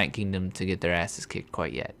our client kingdom to get their asses kicked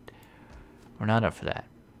quite yet. We're not up for that.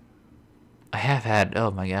 I have had,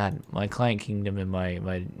 oh my god, my client kingdom in my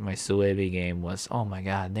Suebi game was, oh my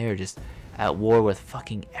god, they were just at war with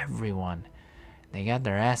fucking everyone. They got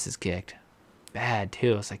their asses kicked. Bad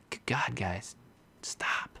too. It's like, God, guys,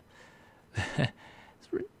 stop. It's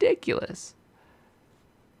ridiculous.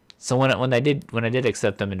 So when I did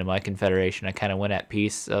accept them into my confederation, I kind of went at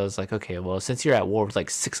peace. I was like, okay, well, since you're at war with like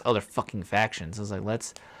 6 other fucking factions, I was like,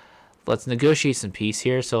 let's negotiate some peace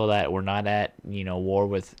here so that we're not at, you know, war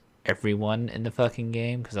with everyone in the fucking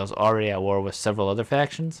game, because I was already at war with several other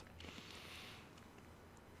factions.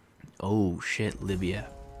 Oh shit, Libya.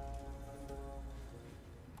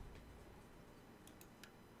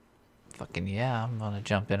 Fucking yeah, I'm gonna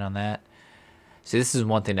jump in on that. See, this is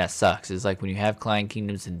one thing that sucks, is like when you have client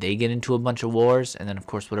kingdoms and they get into a bunch of wars, and then of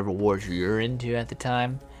course whatever wars you're into at the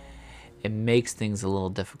time, it makes things a little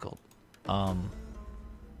difficult.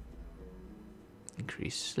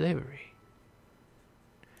 Increase slavery.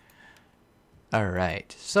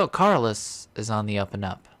 Alright, so Carlos is on the up and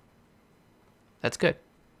up. That's good.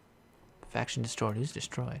 Faction destroyed. Who's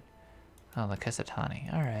destroyed? Oh, the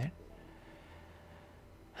Casatani. Alright.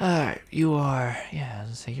 Alright, you are... Yeah, I was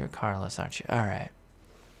gonna say, you're Carlos, aren't you? Alright.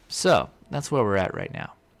 So, that's where we're at right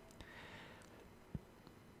now.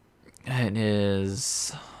 It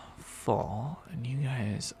is fall, and you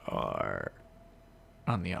guys are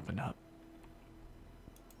on the up and up.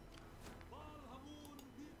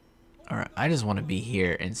 Alright, I just want to be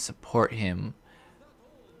here and support him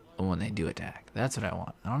when they do attack. That's what I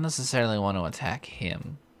want. I don't necessarily want to attack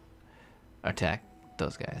him. Attack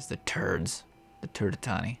those guys, the turds. The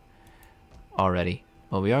Turdatani already.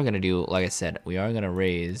 Well, we are going to do, like I said, we are going to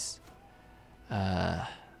raise Himmelkar,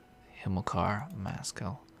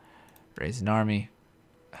 Maskell. Raise an army.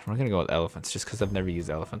 We're going to go with elephants just because I've never used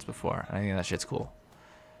elephants before. I think that shit's cool.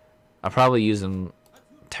 I'll probably use them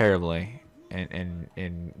terribly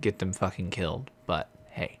and get them fucking killed. But,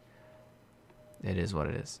 hey. It is what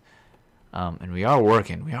it is. And we are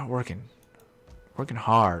working. We are working. Working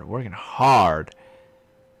hard. Working hard.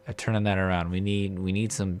 Turning that around. We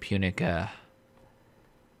need some Punic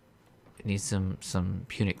some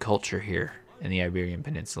Punic culture here in the Iberian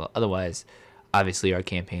Peninsula. Otherwise, obviously our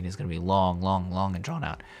campaign is going to be long and drawn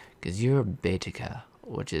out, because you're Baetica,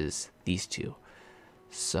 which is these two.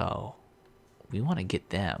 So we want to get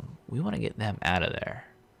them. We want to get them out of there.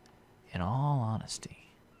 In all honesty.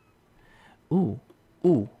 Ooh.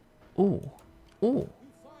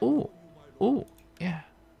 Yeah.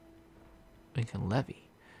 We can levy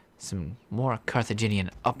some more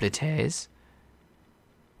Carthaginian uplites,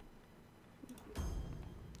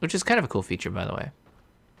 which is kind of a cool feature, by the way.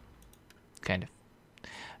 Kind of.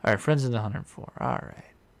 All right, friends in the 104. All right.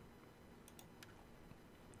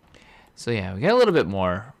 So yeah, we got a little bit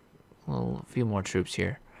more, a few more troops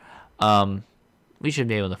here. We should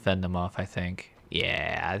be able to fend them off, I think.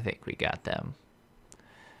 Yeah, I think we got them.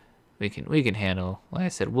 We can handle. Like I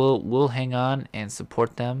said, we'll hang on and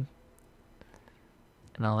support them.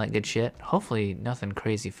 And all that good shit. Hopefully nothing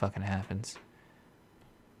crazy fucking happens.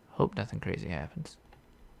 Hope nothing crazy happens.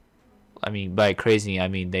 I mean, by crazy, I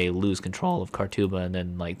mean they lose control of Kartuba and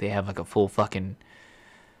then like they have like a full fucking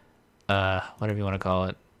whatever you want to call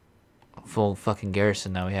it. Full fucking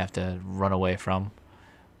garrison that we have to run away from.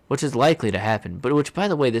 Which is likely to happen. But which, by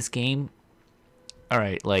the way, this game,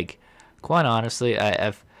 alright, like, quite honestly,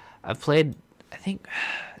 I've played, I think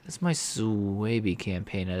it's my Suebi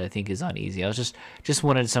campaign that I think is on easy. I was just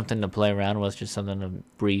wanted something to play around with, just something to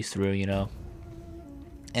breeze through, you know.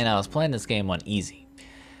 And I was playing this game on easy.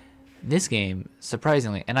 This game,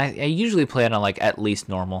 surprisingly, and I usually play it on like at least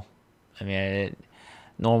normal. I mean,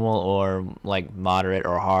 normal or like moderate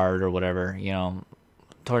or hard or whatever, you know,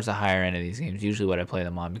 towards the higher end of these games. Usually what I play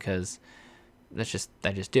them on, because I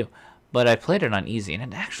just do. But I played it on easy, and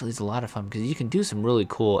it actually is a lot of fun because you can do some really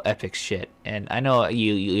cool epic shit. And I know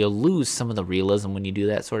you'll lose some of the realism when you do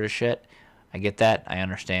that sort of shit. I get that. I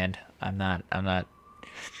understand. I'm not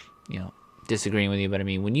you know, disagreeing with you, but I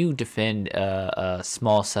mean, when you defend a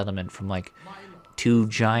small settlement from like 2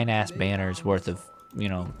 giant ass banners worth of, you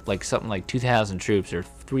know, like something like 2,000 troops or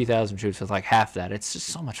 3,000 troops with like half that, it's just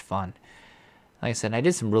so much fun. Like I said, I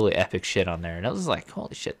did some really epic shit on there, and I was like,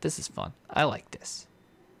 holy shit, this is fun. I like this.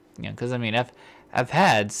 You know, because I mean, I've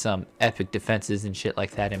had some epic defenses and shit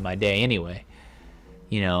like that in my day anyway.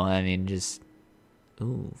 You know, I mean, just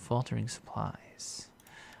ooh, faltering supplies.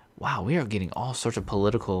 Wow, we are getting all sorts of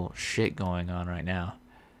political shit going on right now.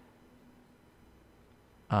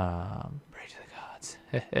 Pray to the gods.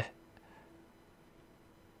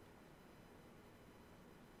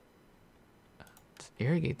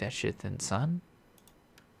 irrigate that shit then, son.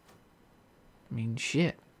 I mean,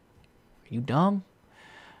 shit. Are you dumb?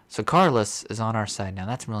 So Carlos is on our side now.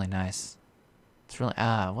 That's really nice. It's really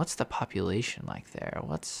what's the population like there?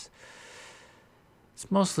 It's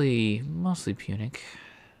mostly Punic.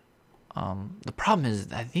 The problem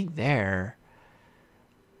is I think there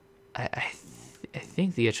I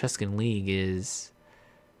think the Etruscan League is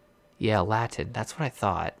Latin. That's what I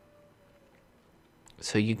thought.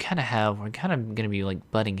 So you we're kind of gonna be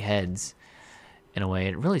like butting heads in a way.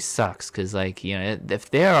 It really sucks because, like, you know, if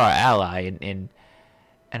they're our ally and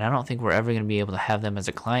I don't think we're ever gonna be able to have them as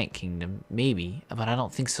a client kingdom, maybe, but I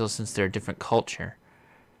don't think so since they're a different culture.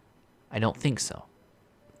 I don't think so.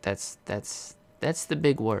 That's the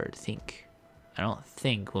big word, think. I don't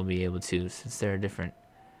think we'll be able to since they're a different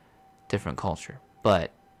culture.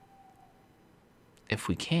 But if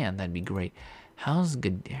we can, that'd be great. How's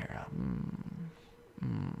Gadara?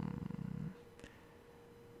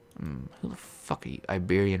 Who the fuck are you?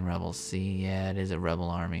 Iberian rebels. See, yeah, it is a rebel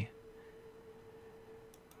army.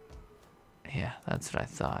 Yeah, that's what I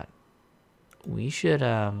thought. We should,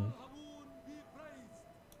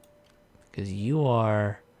 because you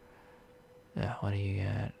are, what do you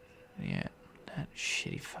got? Yeah, that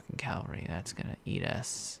shitty fucking cavalry. That's gonna eat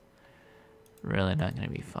us. Really not gonna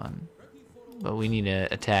be fun. But we need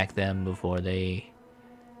to attack them before they...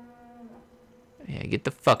 Yeah, get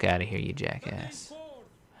the fuck out of here, you jackass.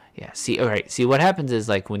 Yeah, see, alright, see what happens is,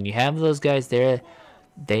 like, when you have those guys there,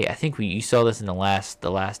 I think you saw this in the last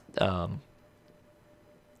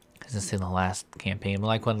campaign, but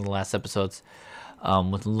like one of the last episodes,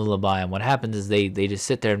 with Lullaby, and what happens is they just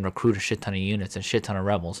sit there and recruit a shit ton of units and a shit ton of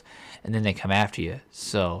rebels, and then they come after you.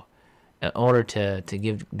 So, in order to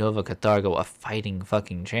give Nova Cathargo a fighting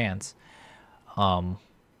fucking chance,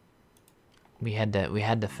 we had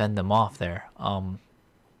to fend them off there. Not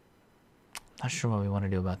sure what we want to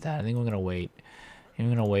do about that. I think we're gonna wait. I'm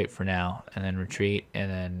gonna wait for now, and then retreat,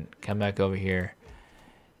 and then come back over here,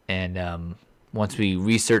 and once we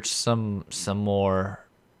research some of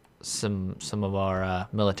our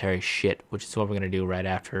military shit, which is what we're gonna do right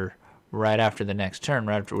after the next turn,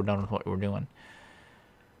 right after we're done with what we're doing.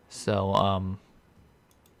 So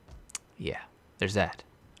yeah, there's that.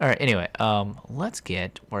 All right. Anyway, let's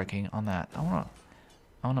get working on that. I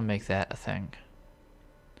wanna make that a thing,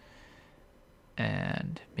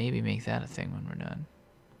 and maybe make that a thing when we're done.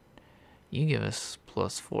 You give us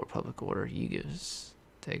 +4 public order. You give us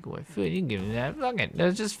take away food. You can give me that. Fuck it.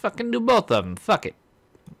 Let's just fucking do both of them. Fuck it.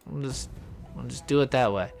 We'll just do it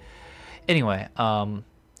that way. Anyway, I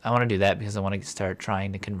want to do that because I want to start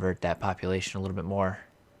trying to convert that population a little bit more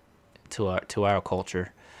to our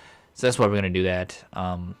culture. So that's why we're gonna do that.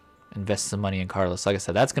 Invest some money in Carlos. Like I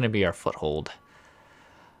said, that's gonna be our foothold,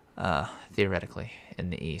 theoretically, in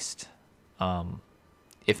the east.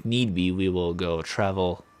 If need be, we will go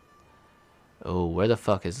travel. Oh, where the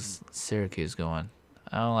fuck is Syracuse going?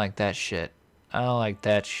 I don't like that shit. I don't like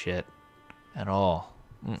that shit at all.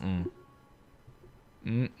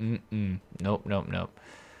 Nope.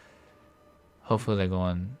 Hopefully they're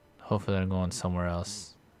going somewhere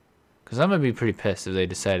else. Cause I'm gonna be pretty pissed if they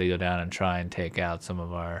decide to go down and try and take out some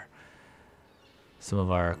of our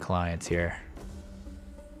clients here.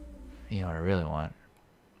 You know what I really want.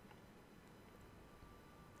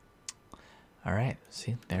 All right,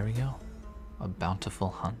 see, there we go. A bountiful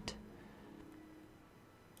hunt.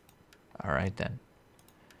 All right then.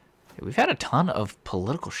 We've had a ton of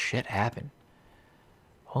political shit happen.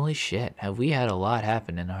 Holy shit, have we had a lot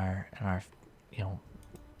happen in our you know,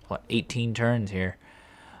 what, 18 turns here.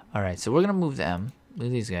 All right, so we're gonna move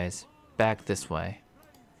these guys back this way.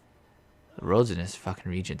 The roads in this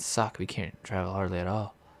fucking region suck. We can't travel hardly at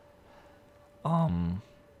all.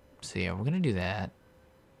 So yeah, we're gonna do that.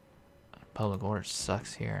 Public order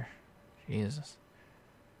sucks here. Jesus.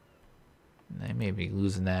 They may be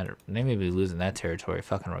losing that. They may be losing that territory,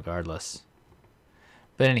 fucking regardless.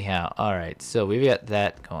 But anyhow, all right. So we've got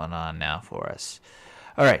that going on now for us.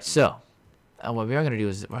 All right. So what we are gonna do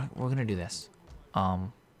is we're gonna do this.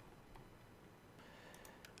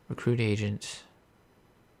 Recruit agent.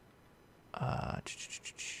 I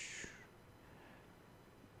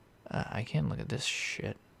can't look at this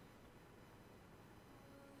shit.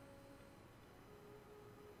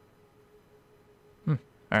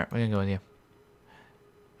 All right, we're gonna go with you.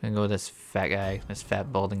 We're gonna go with this fat guy, this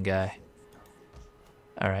fat balding guy.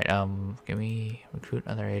 All right, can we recruit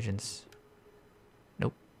other agents?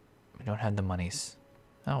 Nope, we don't have the monies.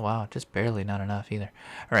 Oh wow, just barely, not enough either.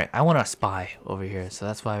 All right, I want a spy over here, so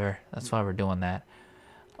that's why we're doing that.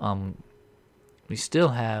 We still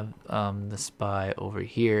have the spy over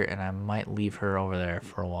here, and I might leave her over there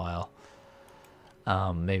for a while.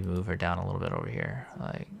 Maybe move her down a little bit over here.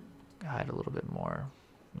 Like, hide a little bit more.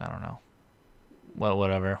 I don't know. Well,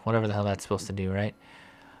 whatever. Whatever the hell that's supposed to do, right?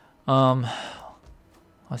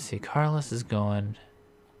 Let's see. Carlos is going.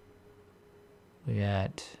 We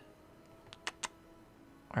got...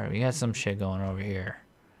 Alright, we got some shit going over here.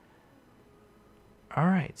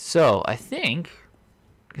 Alright, so I think...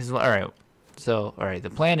 Alright, the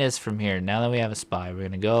plan is from here, now that we have a spy, we're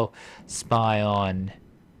going to go spy on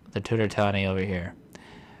the Tutortani over here.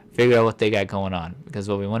 Figure out what they got going on. Because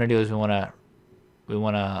what we want to do is we want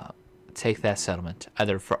to take that settlement,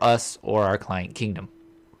 either for us or our client kingdom.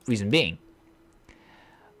 Reason being,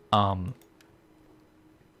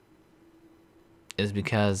 is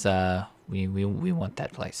because we want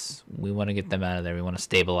that place. We want to get them out of there. We want to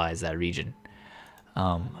stabilize that region.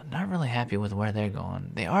 Not really happy with where they're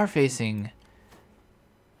going. They are facing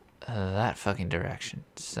that fucking direction.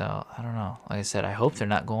 So I don't know. Like I said, I hope they're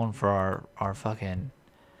not going for our fucking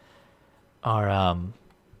whatever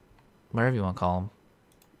you want to call them,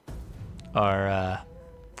 our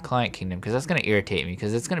client kingdom, because that's gonna irritate me.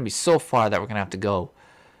 Because it's gonna be so far that we're gonna have to go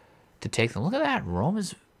to take them. Look at that. Rome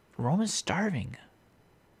is starving.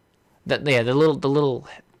 That the little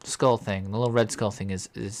skull thing, the little red skull thing is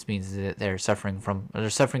means that they're suffering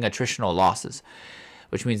attritional losses,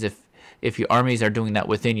 which means if your armies are doing that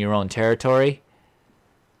within your own territory,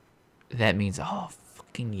 that means, oh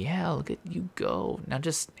fucking yeah, look at you go. Now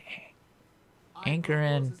just anchor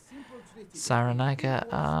in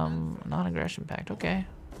Cyrenaica, non-aggression pact, okay.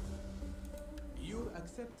 Your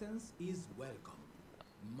acceptance is welcome.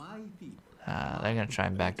 My people. They're gonna try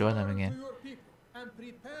and backdoor them again. And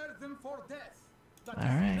prepare them for death.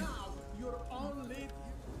 Alright.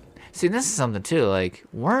 See, this is something too, like,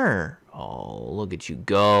 oh, look at you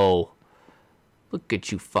go. Look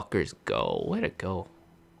at you fuckers go. Way to go.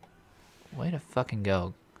 Way to fucking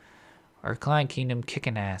go. Our client kingdom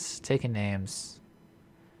kicking ass, taking names.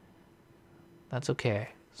 That's okay.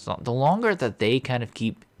 So the longer that they kind of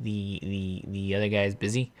keep the other guys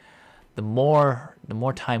busy, the more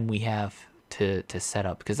time we have to set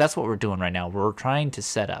up, because that's what we're doing right now. We're trying to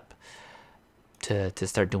set up to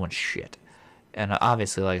start doing shit. And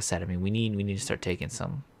obviously, like I said, I mean, we need to start taking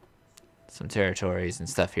some territories and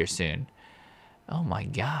stuff here soon. Oh my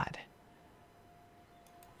god.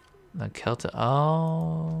 The Celta.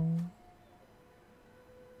 Oh.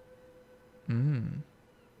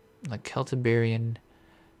 The Celtiberian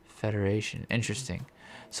Federation. Interesting.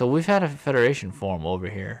 So we've had a federation form over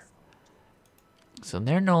here. So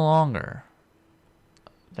they're no longer.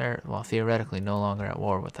 Well, theoretically, no longer at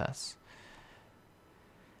war with us.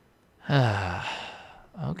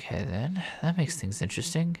 Okay then. That makes things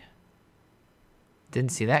interesting.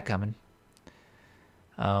 Didn't see that coming.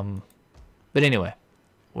 But anyway,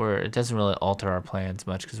 it doesn't really alter our plans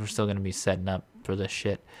much, because we're still going to be setting up for this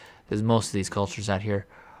shit. Because most of these cultures out here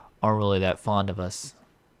aren't really that fond of us.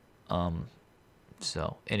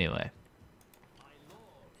 So anyway,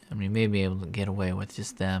 I mean, we may be able to get away with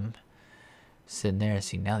just them sitting there.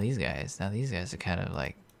 See, now these guys are kind of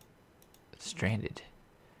like stranded.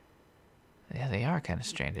 Yeah, they are kind of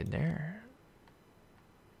stranded.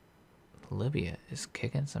 Libya is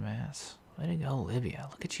kicking some ass. Way to go, Libya.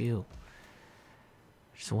 Look at you.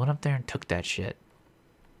 Just went up there and took that shit.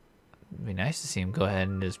 It'd be nice to see him go ahead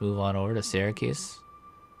and just move on over to Syracuse.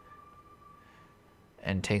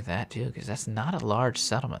 And take that too, because that's not a large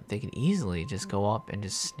settlement. They could easily just go up and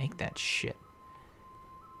just snake that shit.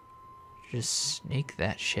 Just snake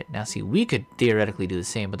that shit. Now see, we could theoretically do the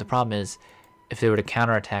same, but the problem is, if they were to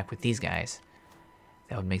counterattack with these guys,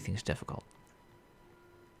 that would make things difficult.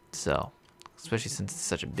 So, especially since it's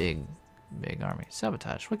such a big army.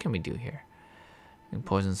 Sabotage. What can we do here? We can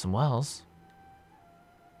poison some wells.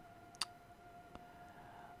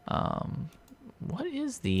 What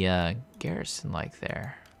is the garrison like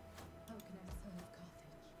there?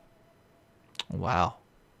 Wow.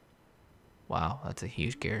 Wow, that's a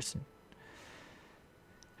huge garrison.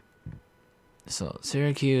 So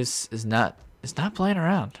Syracuse is not playing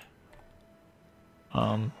around.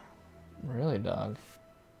 Really, dog.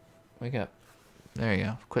 Wake up. There you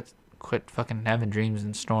go. Quit fucking having dreams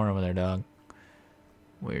and snoring over there, dog.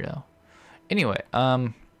 Weirdo. Anyway,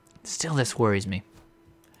 still this worries me.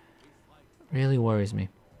 Really worries me.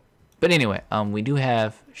 But anyway, we do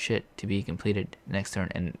have shit to be completed next turn,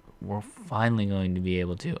 and we're finally going to be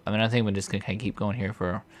able to. I mean, I think we're just gonna kind of keep going here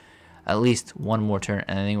for at least one more turn,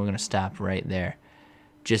 and I think we're gonna stop right there,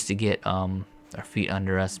 just to get our feet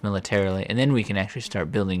under us militarily, and then we can actually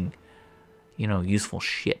start building, you know, useful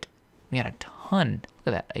shit. We got a ton.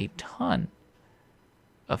 Look at that, a ton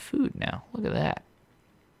of food now. Look at that.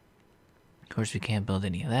 Of course, we can't build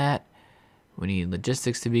any of that We need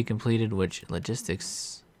logistics to be completed, which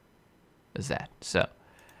logistics is that. So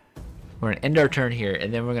we're gonna end our turn here,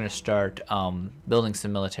 and then we're gonna start building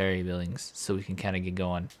some military buildings so we can kind of get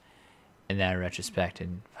going in that retrospect.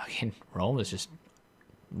 And fucking Rome is just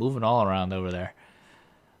moving all around over there.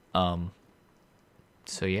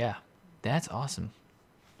 So yeah, that's awesome.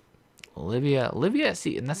 Libya,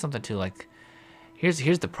 see, and that's something too, like,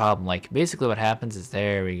 here's the problem. Like, basically what happens is,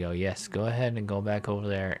 there we go, yes, go ahead and go back over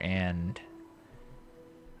there, and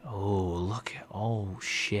oh, look, oh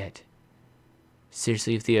shit,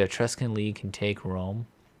 seriously, if the Etruscan League can take Rome,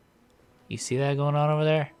 you see that going on over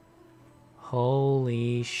there?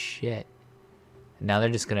 Holy shit. Now they're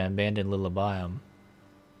just gonna abandon Lilybaeum.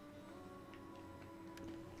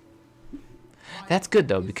 That's good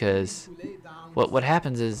though, because what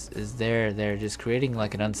happens is they're just creating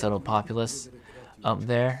like an unsettled populace up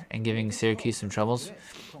there and giving Syracuse some troubles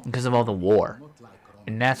because of all the war.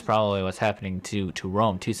 And that's probably what's happening to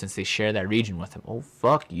Rome too, since they share that region with them. Oh,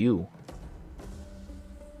 fuck you.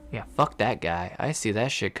 Yeah, fuck that guy. I see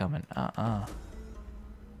that shit coming.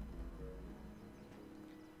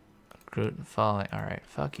 Recruit and falling. Alright,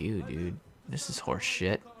 fuck you, dude. This is horse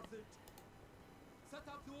shit.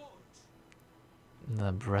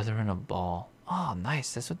 The Brethren of Baal. Oh,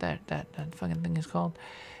 nice. That's what that fucking thing is called.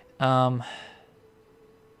 Ready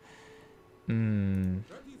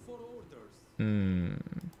for orders.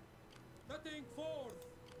 Setting forth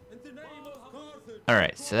in the name of Carthage.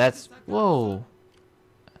 Alright, so that's... Whoa.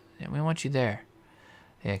 Yeah, we want you there.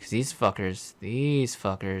 Yeah, because these fuckers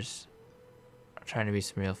are trying to be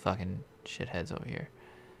some real fucking shitheads over here.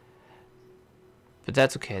 But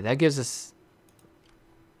that's okay. That gives us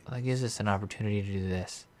an opportunity to do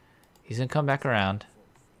this. He's gonna come back around,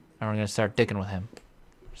 and we're gonna start dicking with him.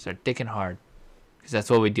 Start dicking hard, because that's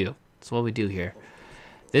what we do. That's what we do here.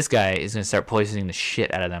 This guy is gonna start poisoning the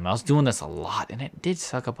shit out of them. I was doing this a lot, and it did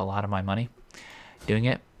suck up a lot of my money doing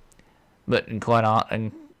it. But in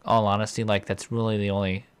all honesty, like, that's really the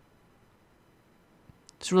only.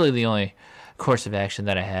 It's really the only course of action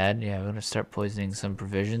that I had. Yeah, we're gonna start poisoning some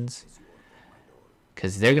provisions,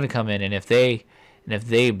 because they're gonna come in, and if they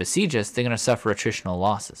besiege us, they're going to suffer attritional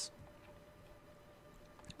losses.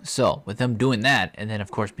 So, with them doing that, and then, of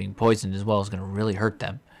course, being poisoned as well, is going to really hurt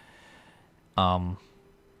them. And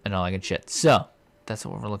all that good shit. So, that's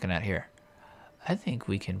what we're looking at here. I think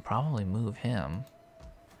we can probably move him.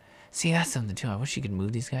 See, that's something, too. I wish you could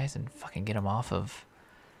move these guys and fucking get them off of,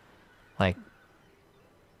 like,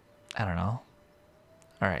 I don't know.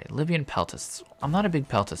 Alright, Libyan Peltasts. I'm not a big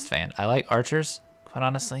Peltast fan. I like archers, quite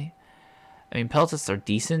honestly. I mean, Peltasts are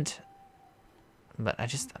decent, but I'm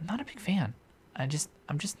not a big fan. I'm just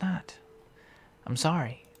not. I'm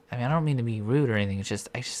sorry. I mean, I don't mean to be rude or anything. It's just,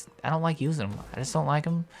 I don't like using them. I just don't like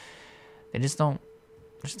them. They just don't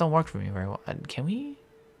work for me very well. Can we?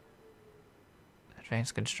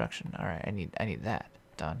 Advanced construction. All right, I need that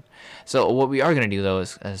done. So what we are gonna do though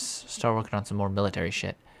is start working on some more military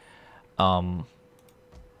shit. But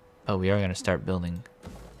we are gonna start building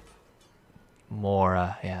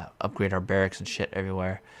more, yeah, upgrade our barracks and shit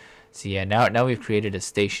everywhere. So yeah, now we've created a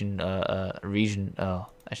station, a region. I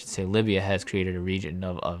should say Libya has created a region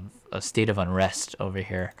of a state of unrest over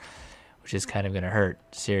here, which is kind of gonna hurt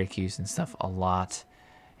Syracuse and stuff a lot.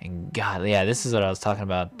 And God, yeah, this is what I was talking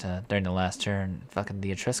about during the last turn. Fucking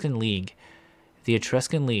the Etruscan League. If the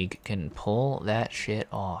Etruscan League can pull that shit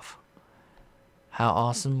off, how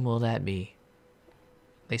awesome will that be?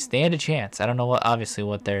 They stand a chance. I don't know obviously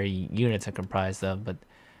what their units are comprised of, but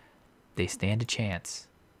they stand a chance.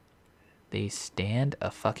 They stand a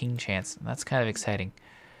fucking chance. And that's kind of exciting.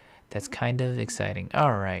 That's kind of exciting.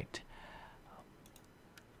 All right.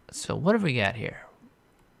 So what have we got here?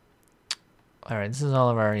 All right, this is all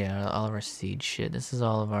of our siege shit. This is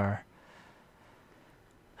all of our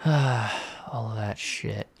all of that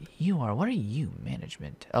shit. What are you,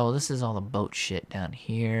 management? Oh, this is all the boat shit down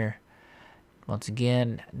here. Once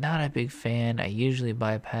again, not a big fan. I usually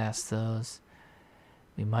bypass those.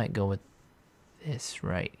 We might go with this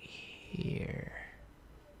right here.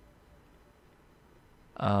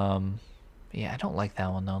 Yeah, I don't like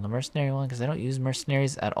that one though, the mercenary one, because I don't use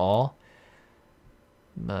mercenaries at all.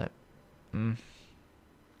 But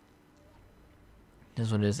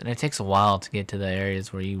is what it is, and it takes a while to get to the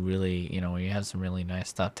areas where you really, where you have some really nice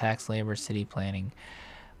stuff. Tax labor, city planning.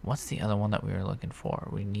 What's the other one that we were looking for?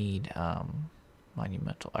 We need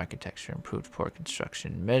monumental architecture, improved port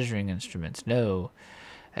construction, measuring instruments. No.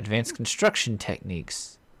 Advanced construction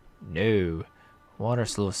techniques. No. Water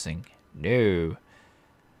sluicing. No.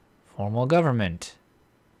 Formal government.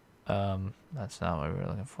 That's not what we were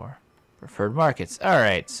looking for. Preferred markets. All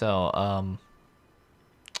right. So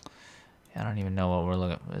I don't even know what we're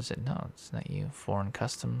looking. Is it? No, it's not you. Foreign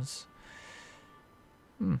customs.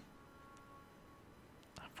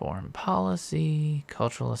 Foreign policy,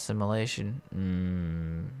 cultural assimilation.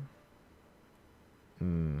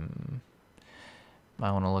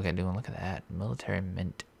 Might want to look at that. Military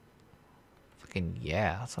mint. Fucking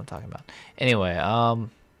yeah, that's what I'm talking about. Anyway, I'm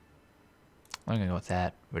gonna go with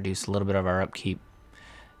that. Reduce a little bit of our upkeep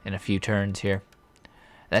in a few turns here.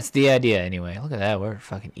 That's the idea anyway. Look at that. We're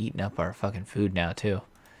fucking eating up our fucking food now too.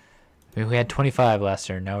 I mean, we had 25 last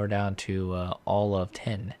turn. Now we're down to all of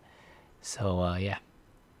 10. So yeah.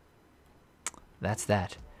 That's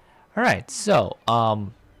that. All right. So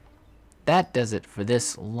that does it for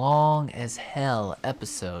this long as hell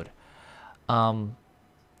episode. I'm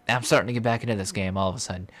starting to get back into this game all of a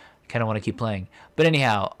sudden. Kind of want to keep playing. But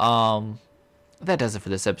anyhow, that does it for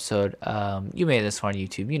this episode. You made it this far on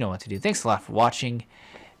YouTube. You know what to do. Thanks a lot for watching.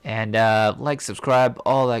 And like, subscribe,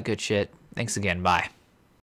 all that good shit. Thanks again. Bye.